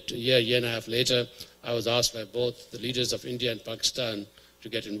 only a year and a half later, I was asked by both the leaders of India and Pakistan to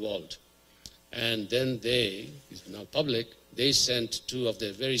get involved. And then it's now public, they sent two of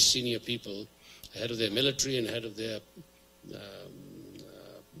their very senior people, head of their military and head of their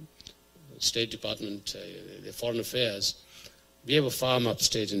State Department, their foreign affairs. We have a farm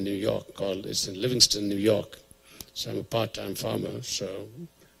upstate in New York it's in Livingston, New York. So I'm a part-time farmer, so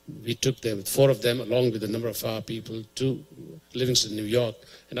we took them, 4 of them, along with a number of our people, to Livingston, New York,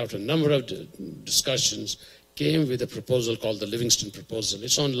 and after a number of discussions, came with a proposal called the Livingston Proposal.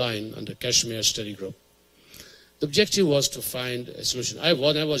 It's online under Kashmir Study Group. The objective was to find a solution.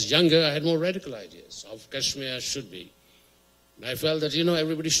 When I was younger, I had more radical ideas of Kashmir should be. And I felt that, you know,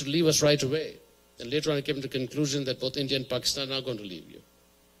 everybody should leave us right away. And later on, I came to the conclusion that both India and Pakistan are not going to leave you.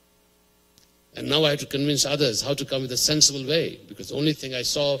 And now I have to convince others how to come with a sensible way, because the only thing I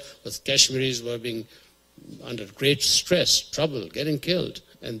saw was Kashmiris were being under great stress, trouble, getting killed,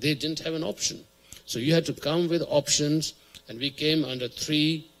 and they didn't have an option. So you had to come with options, and we came under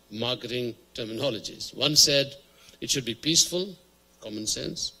 3 marketing terminologies. One said it should be peaceful, common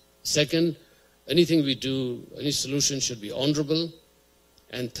sense. Second, anything we do, any solution should be honorable.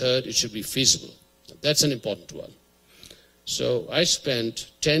 And third, it should be feasible. That's an important one. So I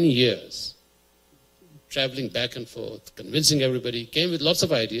spent 10 years traveling back and forth, convincing everybody, came with lots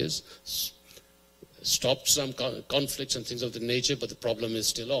of ideas, stopped some conflicts and things of that nature, but the problem is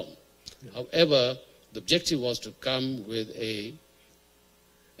still on. Yeah. However, the objective was to come with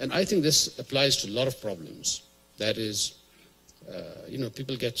and I think this applies to a lot of problems. That is, you know,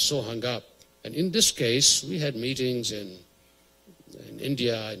 people get so hung up. And in this case, we had meetings in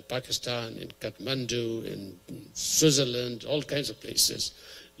India, in Pakistan, in Kathmandu, in Switzerland, all kinds of places.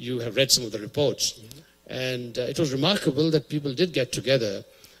 You have read some of the reports. Mm-hmm. And it was remarkable that people did get together,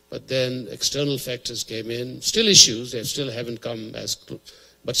 but then external factors came in. Still issues, they still haven't come as close.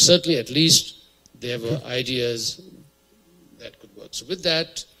 But certainly at least there were ideas that could work. So with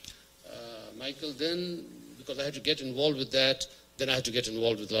that, Michael, then, because I had to get involved with that, then I had to get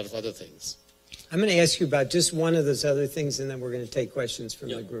involved with a lot of other things. I'm going to ask you about just one of those other things, and then we're going to take questions from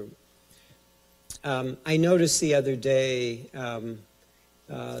the group. I noticed the other day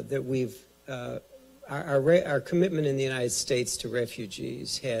that we've our commitment in the United States to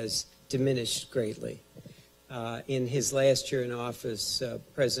refugees has diminished greatly. In his last year in office,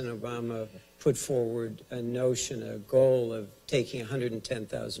 President Obama put forward a goal of taking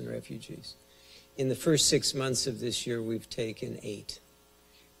 110,000 refugees. In the first 6 months of this year, we've taken 8.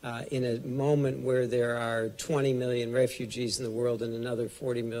 In a moment where there are 20 million refugees in the world and another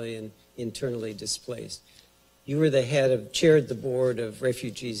 40 million internally displaced. You were chaired the board of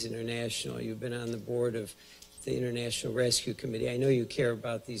Refugees International. You've been on the board of the International Rescue Committee. I know you care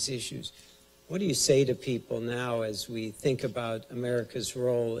about these issues. What do you say to people now as we think about America's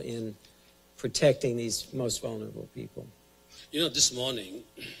role in protecting these most vulnerable people? You know, this morning,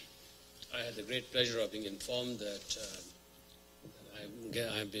 I had the great pleasure of being informed that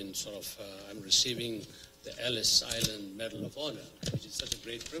I'm receiving the Ellis Island Medal of Honor, which is such a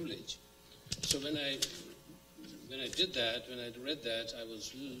great privilege. So when I read that, I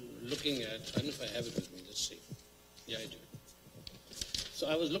was looking at, I don't know if I have it with me, let's see. Yeah, I do. So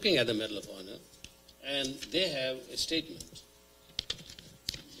I was looking at the Medal of Honor, and they have a statement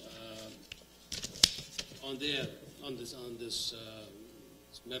on this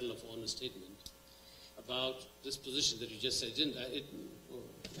Medal of Honor statement about this position that you just said.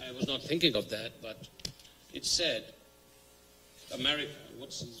 I was not thinking of that, but it said, America,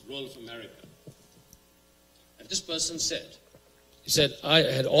 what's the role of America? And this person said, I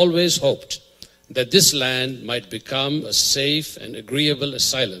had always hoped that this land might become a safe and agreeable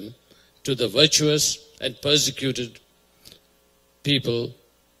asylum to the virtuous and persecuted people,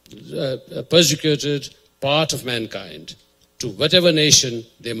 persecuted part of mankind, to whatever nation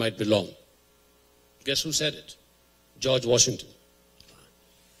they might belong. Guess who said it? George Washington.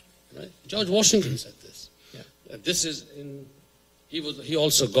 Right? George Washington said this. Yeah. And this is in, he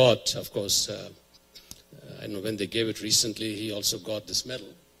also got, of course, I know when they gave it recently, he also got this medal.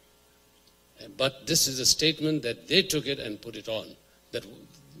 But this is a statement that they took it and put it on, that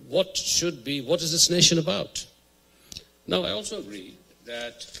what should be, what is this nation about? Now, I also agree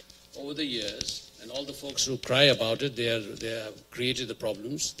that over the years, and all the folks who cry about it, they have created the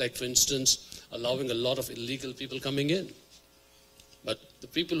problems, like, for instance, allowing a lot of illegal people coming in. But the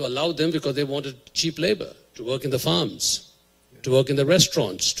people who allowed them because they wanted cheap labor to work in the farms, to work in the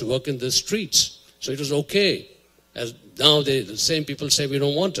restaurants, to work in the streets. So it was okay. As now the same people say we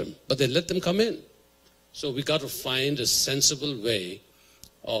don't want them, but they let them come in. So we got to find a sensible way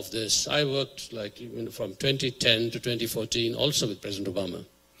of this. I worked like from 2010 to 2014 also with President Obama.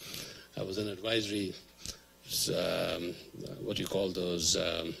 I was an advisory, what do you call those,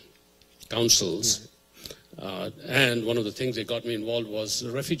 councils. And one of the things that got me involved was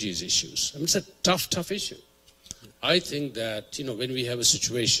the refugees issues. I mean, it's a tough issue. I think that, when we have a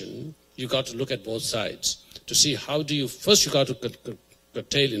situation, you got to look at both sides to see how do you, first you got to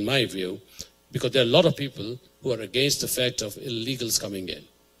curtail, in my view, because there are a lot of people who are against the fact of illegals coming in.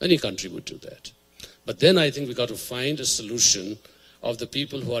 Any country would do that. But then I think we got to find a solution of the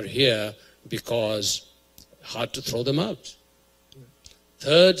people who are here because hard to throw them out.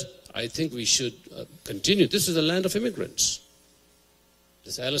 Third, I think we should continue. This is the land of immigrants.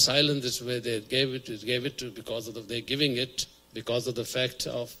 This Ellis Island, this is where they gave it to because of they're giving it because of the fact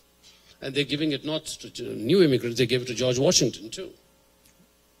of, and they're giving it not to new immigrants, they gave it to George Washington too.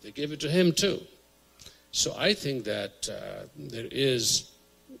 They gave it to him too. So I think that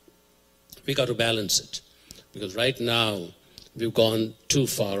we got to balance it, because right now we've gone too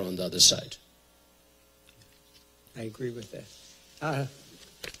far on the other side. I agree with that.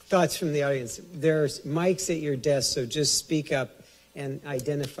 Thoughts from the audience? There's mics at your desk, so just speak up and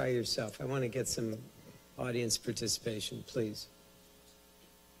identify yourself. I want to get some audience participation, please.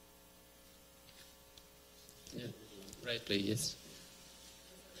 Yeah, right, please.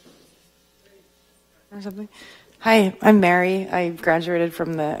 Or something. Hi, I'm Mary. I graduated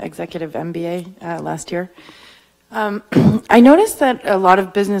from the executive MBA last year. I noticed that a lot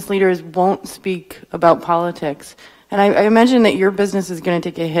of business leaders won't speak about politics. And I imagine that your business is going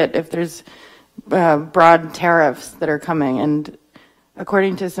to take a hit if there's broad tariffs that are coming. And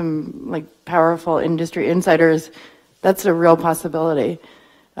according to some powerful industry insiders, that's a real possibility.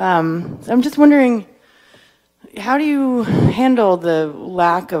 So I'm just wondering, how do you handle the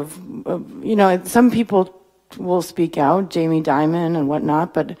lack of some people will speak out, Jamie Dimon and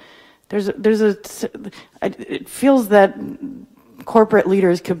whatnot, but it feels that corporate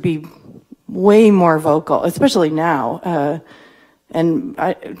leaders could be way more vocal, especially now, and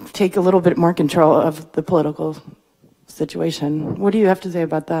take a little bit more control of the political situation. What do you have to say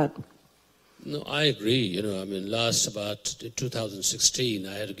about that? No, I agree. Last about 2016,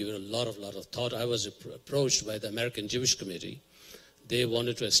 I had to give it a lot of thought. I was approached by the American Jewish Committee. They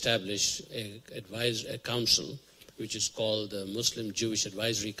wanted to establish a council, which is called the Muslim Jewish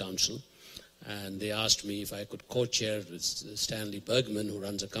Advisory Council. And they asked me if I could co-chair with Stanley Bergman, who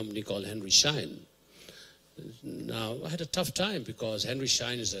runs a company called Henry Schein. Now, I had a tough time because Henry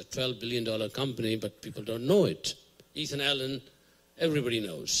Schein is a $12 billion company, but people don't know it. Ethan Allen, everybody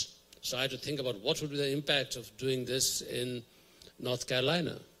knows. So I had to think about what would be the impact of doing this in North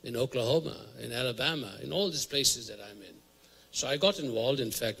Carolina, in Oklahoma, in Alabama, in all these places that I'm in. So I got involved. In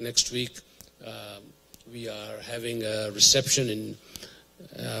fact, next week we are having a reception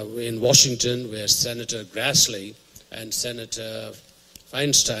in Washington where Senator Grassley and Senator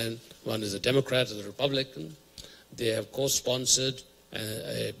Feinstein, one is a Democrat and a Republican, they have co-sponsored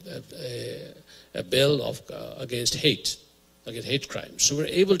a bill against hate crimes. So we're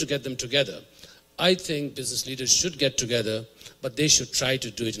able to get them together. I think business leaders should get together, but they should try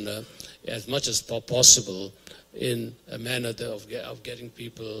to do it as much as possible in a manner of getting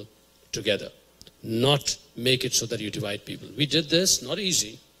people together, not make it so that you divide people. We did this, not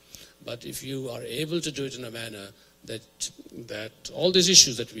easy, but if you are able to do it in a manner that all these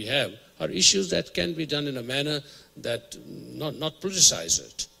issues that we have are issues that can be done in a manner that not politicize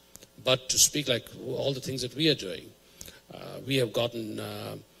it, but to speak like all the things that we are doing. We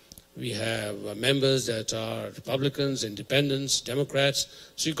have members that are Republicans, Independents, Democrats,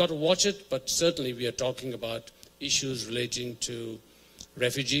 so you've got to watch it, but certainly we are talking about issues relating to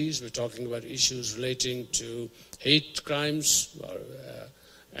refugees, we're talking about issues relating to hate crimes,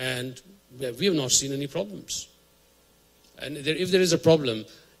 and we have not seen any problems. And if there is a problem,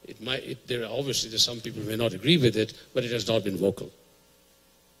 obviously there's some people who may not agree with it, but it has not been vocal.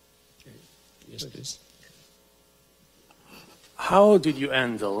 Yes, please. How did you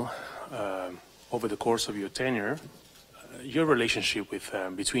handle, over the course of your tenure, your relationship with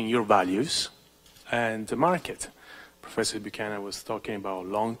between your values and the market? Professor Buchanan was talking about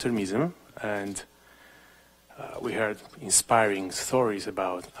long-termism, and we heard inspiring stories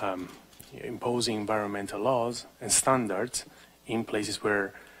about imposing environmental laws and standards in places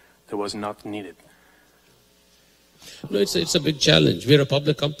where there was not needed. No, it's a big challenge. We're a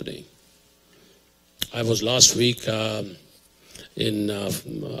public company. I was last week in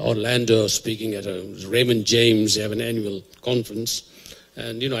Orlando speaking at Raymond James. They have an annual conference,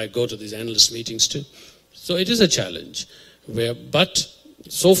 and I go to these analyst meetings too. So it is a challenge, but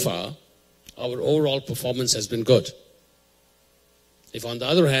so far our overall performance has been good. If on the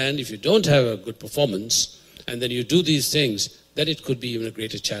other hand, if you don't have a good performance and then you do these things, then it could be even a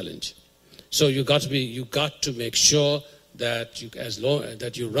greater challenge. So you got to make sure that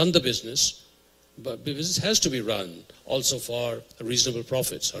you run the business, but the business has to be run also for reasonable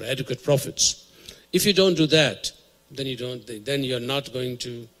profits or adequate profits. If you don't do that, then you're not going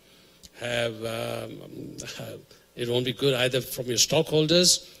to have, it won't be good either from your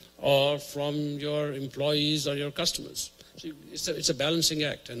stockholders or from your employees or your customers. So it's a balancing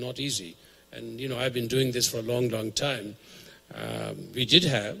act and not easy. And I've been doing this for a long, long time. We did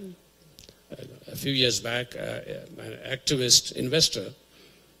have, a few years back, an activist investor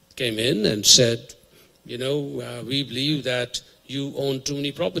came in and said, we believe that you own too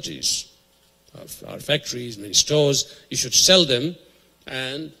many properties, our factories, many stores, you should sell them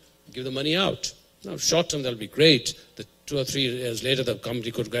and give the money out. Now, short term, that'll be great. 2 or 3 years later, the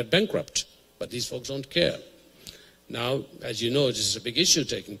company could get bankrupt. But these folks don't care. Now, as you know, this is a big issue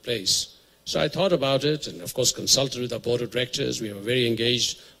taking place. So I thought about it and, of course, consulted with our board of directors. We have a very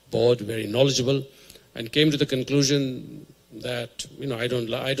engaged board, very knowledgeable, and came to the conclusion that, I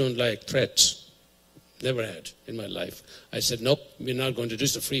don't like threats. Never had in my life. I said, nope, we're not going to do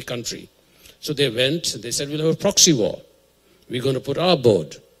this. It's a free country. So they went, they said, we'll have a proxy war. We're going to put our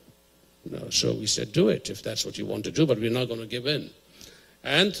board. So we said, do it if that's what you want to do, but we're not going to give in.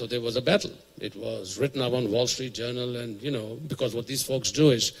 And so there was a battle. It was written up on Wall Street Journal, and because what these folks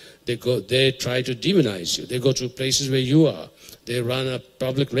do is they try to demonize you. They go to places where you are. They run a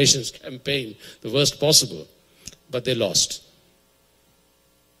public relations campaign, the worst possible, but they lost.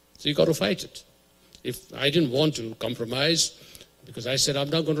 So you got to fight it. If I didn't want to compromise, because I said I'm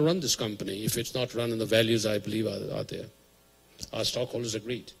not going to run this company if it's not run on the values I believe are there. Our stockholders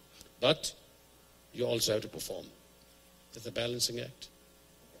agreed. But you also have to perform. It's a balancing act.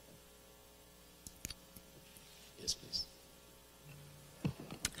 Yes, please.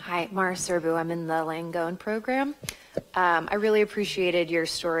 Hi, Mara Serbu. I'm in the Langone program. I really appreciated your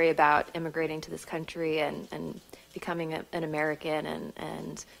story about immigrating to this country and becoming an American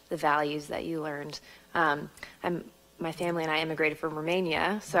and the values that you learned. My family and I immigrated from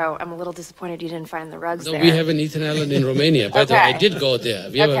Romania, so I'm a little disappointed you didn't find the rugs there. We have an Ethan Allen in Romania. By the way, I did go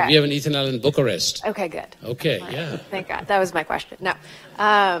there. We have an Ethan Allen in Bucharest. Okay, good. Okay, yeah. Thank God. That was my question. No.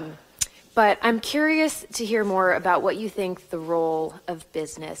 But I'm curious to hear more about what you think the role of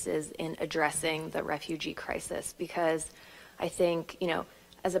business is in addressing the refugee crisis, because I think,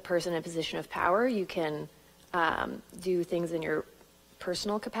 as a person in a position of power, you can do things in your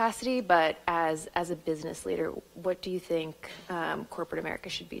personal capacity, but as a business leader, what do you think corporate America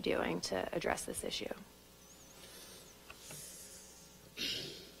should be doing to address this issue?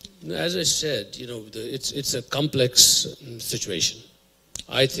 As I said, it's a complex situation.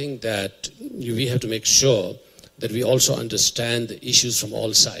 I think that we have to make sure that we also understand the issues from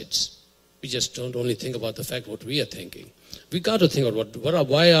all sides. We just don't only think about the fact what we are thinking. We got to think about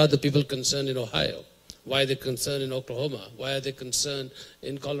why are the people concerned in Ohio? Why are they concerned in Oklahoma? Why are they concerned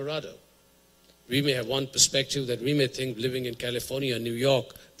in Colorado? We may have one perspective that we may think living in California, New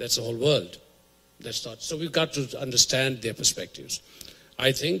York, that's the whole world. That's not. So we've got to understand their perspectives.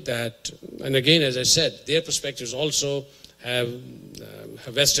 I think that, and again, as I said, their perspectives also have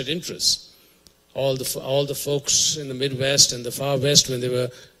vested interests. All the folks in the Midwest and the Far West, when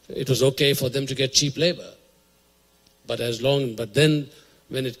it was okay for them to get cheap labor. But then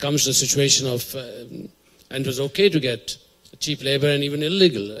when it comes to the situation of, and it was okay to get cheap labor and even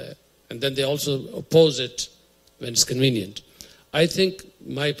illegal, and then they also oppose it when it's convenient. I think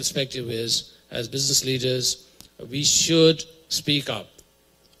my perspective is, as business leaders, we should speak up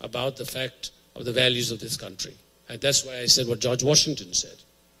about the fact of the values of this country. And that's why I said what George Washington said.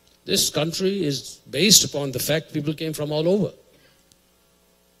 This country is based upon the fact people came from all over.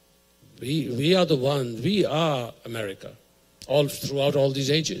 We are the one, we are America, all throughout all these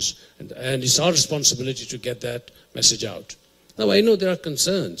ages. And it's our responsibility to get that message out. Now, I know there are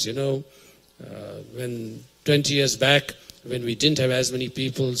concerns, when 20 years back, when we didn't have as many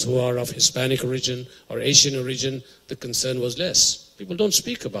people who are of Hispanic origin or Asian origin, the concern was less. People don't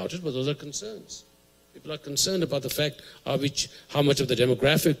speak about it, but those are concerns. People are concerned about the fact how much of the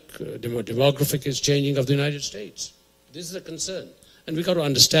demographic is changing of the United States. This is a concern, and we got to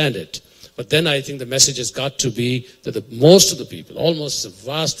understand it. But then I think the message has got to be that most of the people, almost the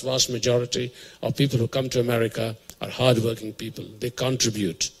vast, vast majority of people who come to America are hardworking people. They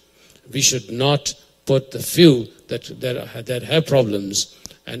contribute. We should not put the few that have problems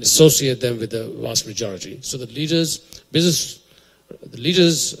and associate them with the vast majority. So the leaders'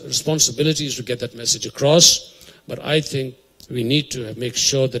 responsibility is to get that message across. But I think we need to make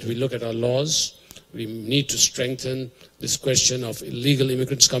sure that we look at our laws. We need to strengthen this question of illegal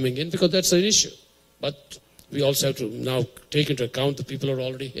immigrants coming in, because that's an issue. But we also have to now take into account the people who are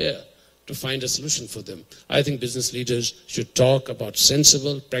already here to find a solution for them. I think business leaders should talk about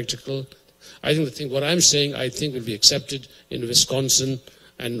sensible, practical. I think what I'm saying, I think will be accepted in Wisconsin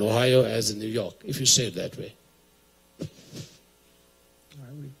and Ohio as in New York, if you say it that way. All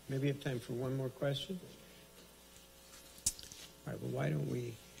right, we maybe have time for one more question. All right, well, why don't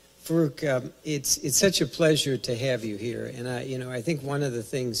we... Farooq, it's such a pleasure to have you here, and I think one of the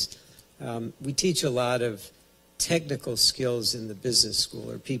things we teach a lot of technical skills in the business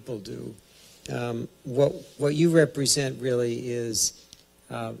school, or people do. What you represent really is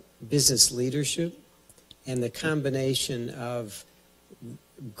business leadership, and the combination of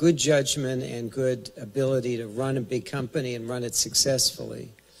good judgment and good ability to run a big company and run it successfully,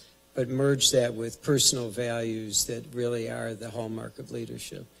 but merge that with personal values that really are the hallmark of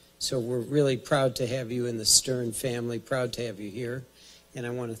leadership. So we're really proud to have you in the Stern family, proud to have you here. And I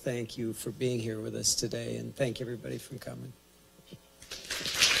want to thank you for being here with us today, and thank everybody for coming.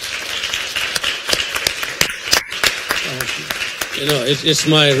 Thank you. It's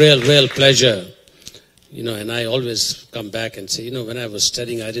my real pleasure. And I always come back and say, when I was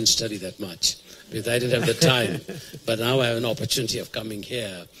studying, I didn't study that much because I didn't have the time. But now I have an opportunity of coming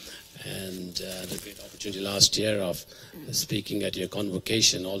here. And the great opportunity last year of speaking at your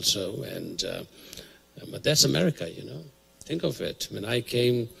convocation also. And but that's America, Think of it. When I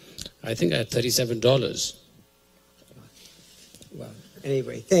came, I think I had $37. Well,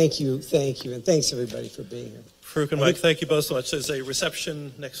 anyway, thank you, and thanks everybody for being here. Farooq and Mike, thank you both so much. There's a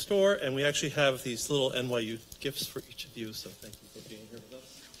reception next door, and we actually have these little NYU gifts for each of you, so thank you for being here with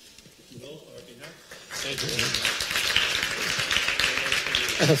us. If you will, on our behalf. Thank you.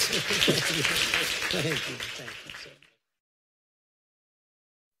 Thank you.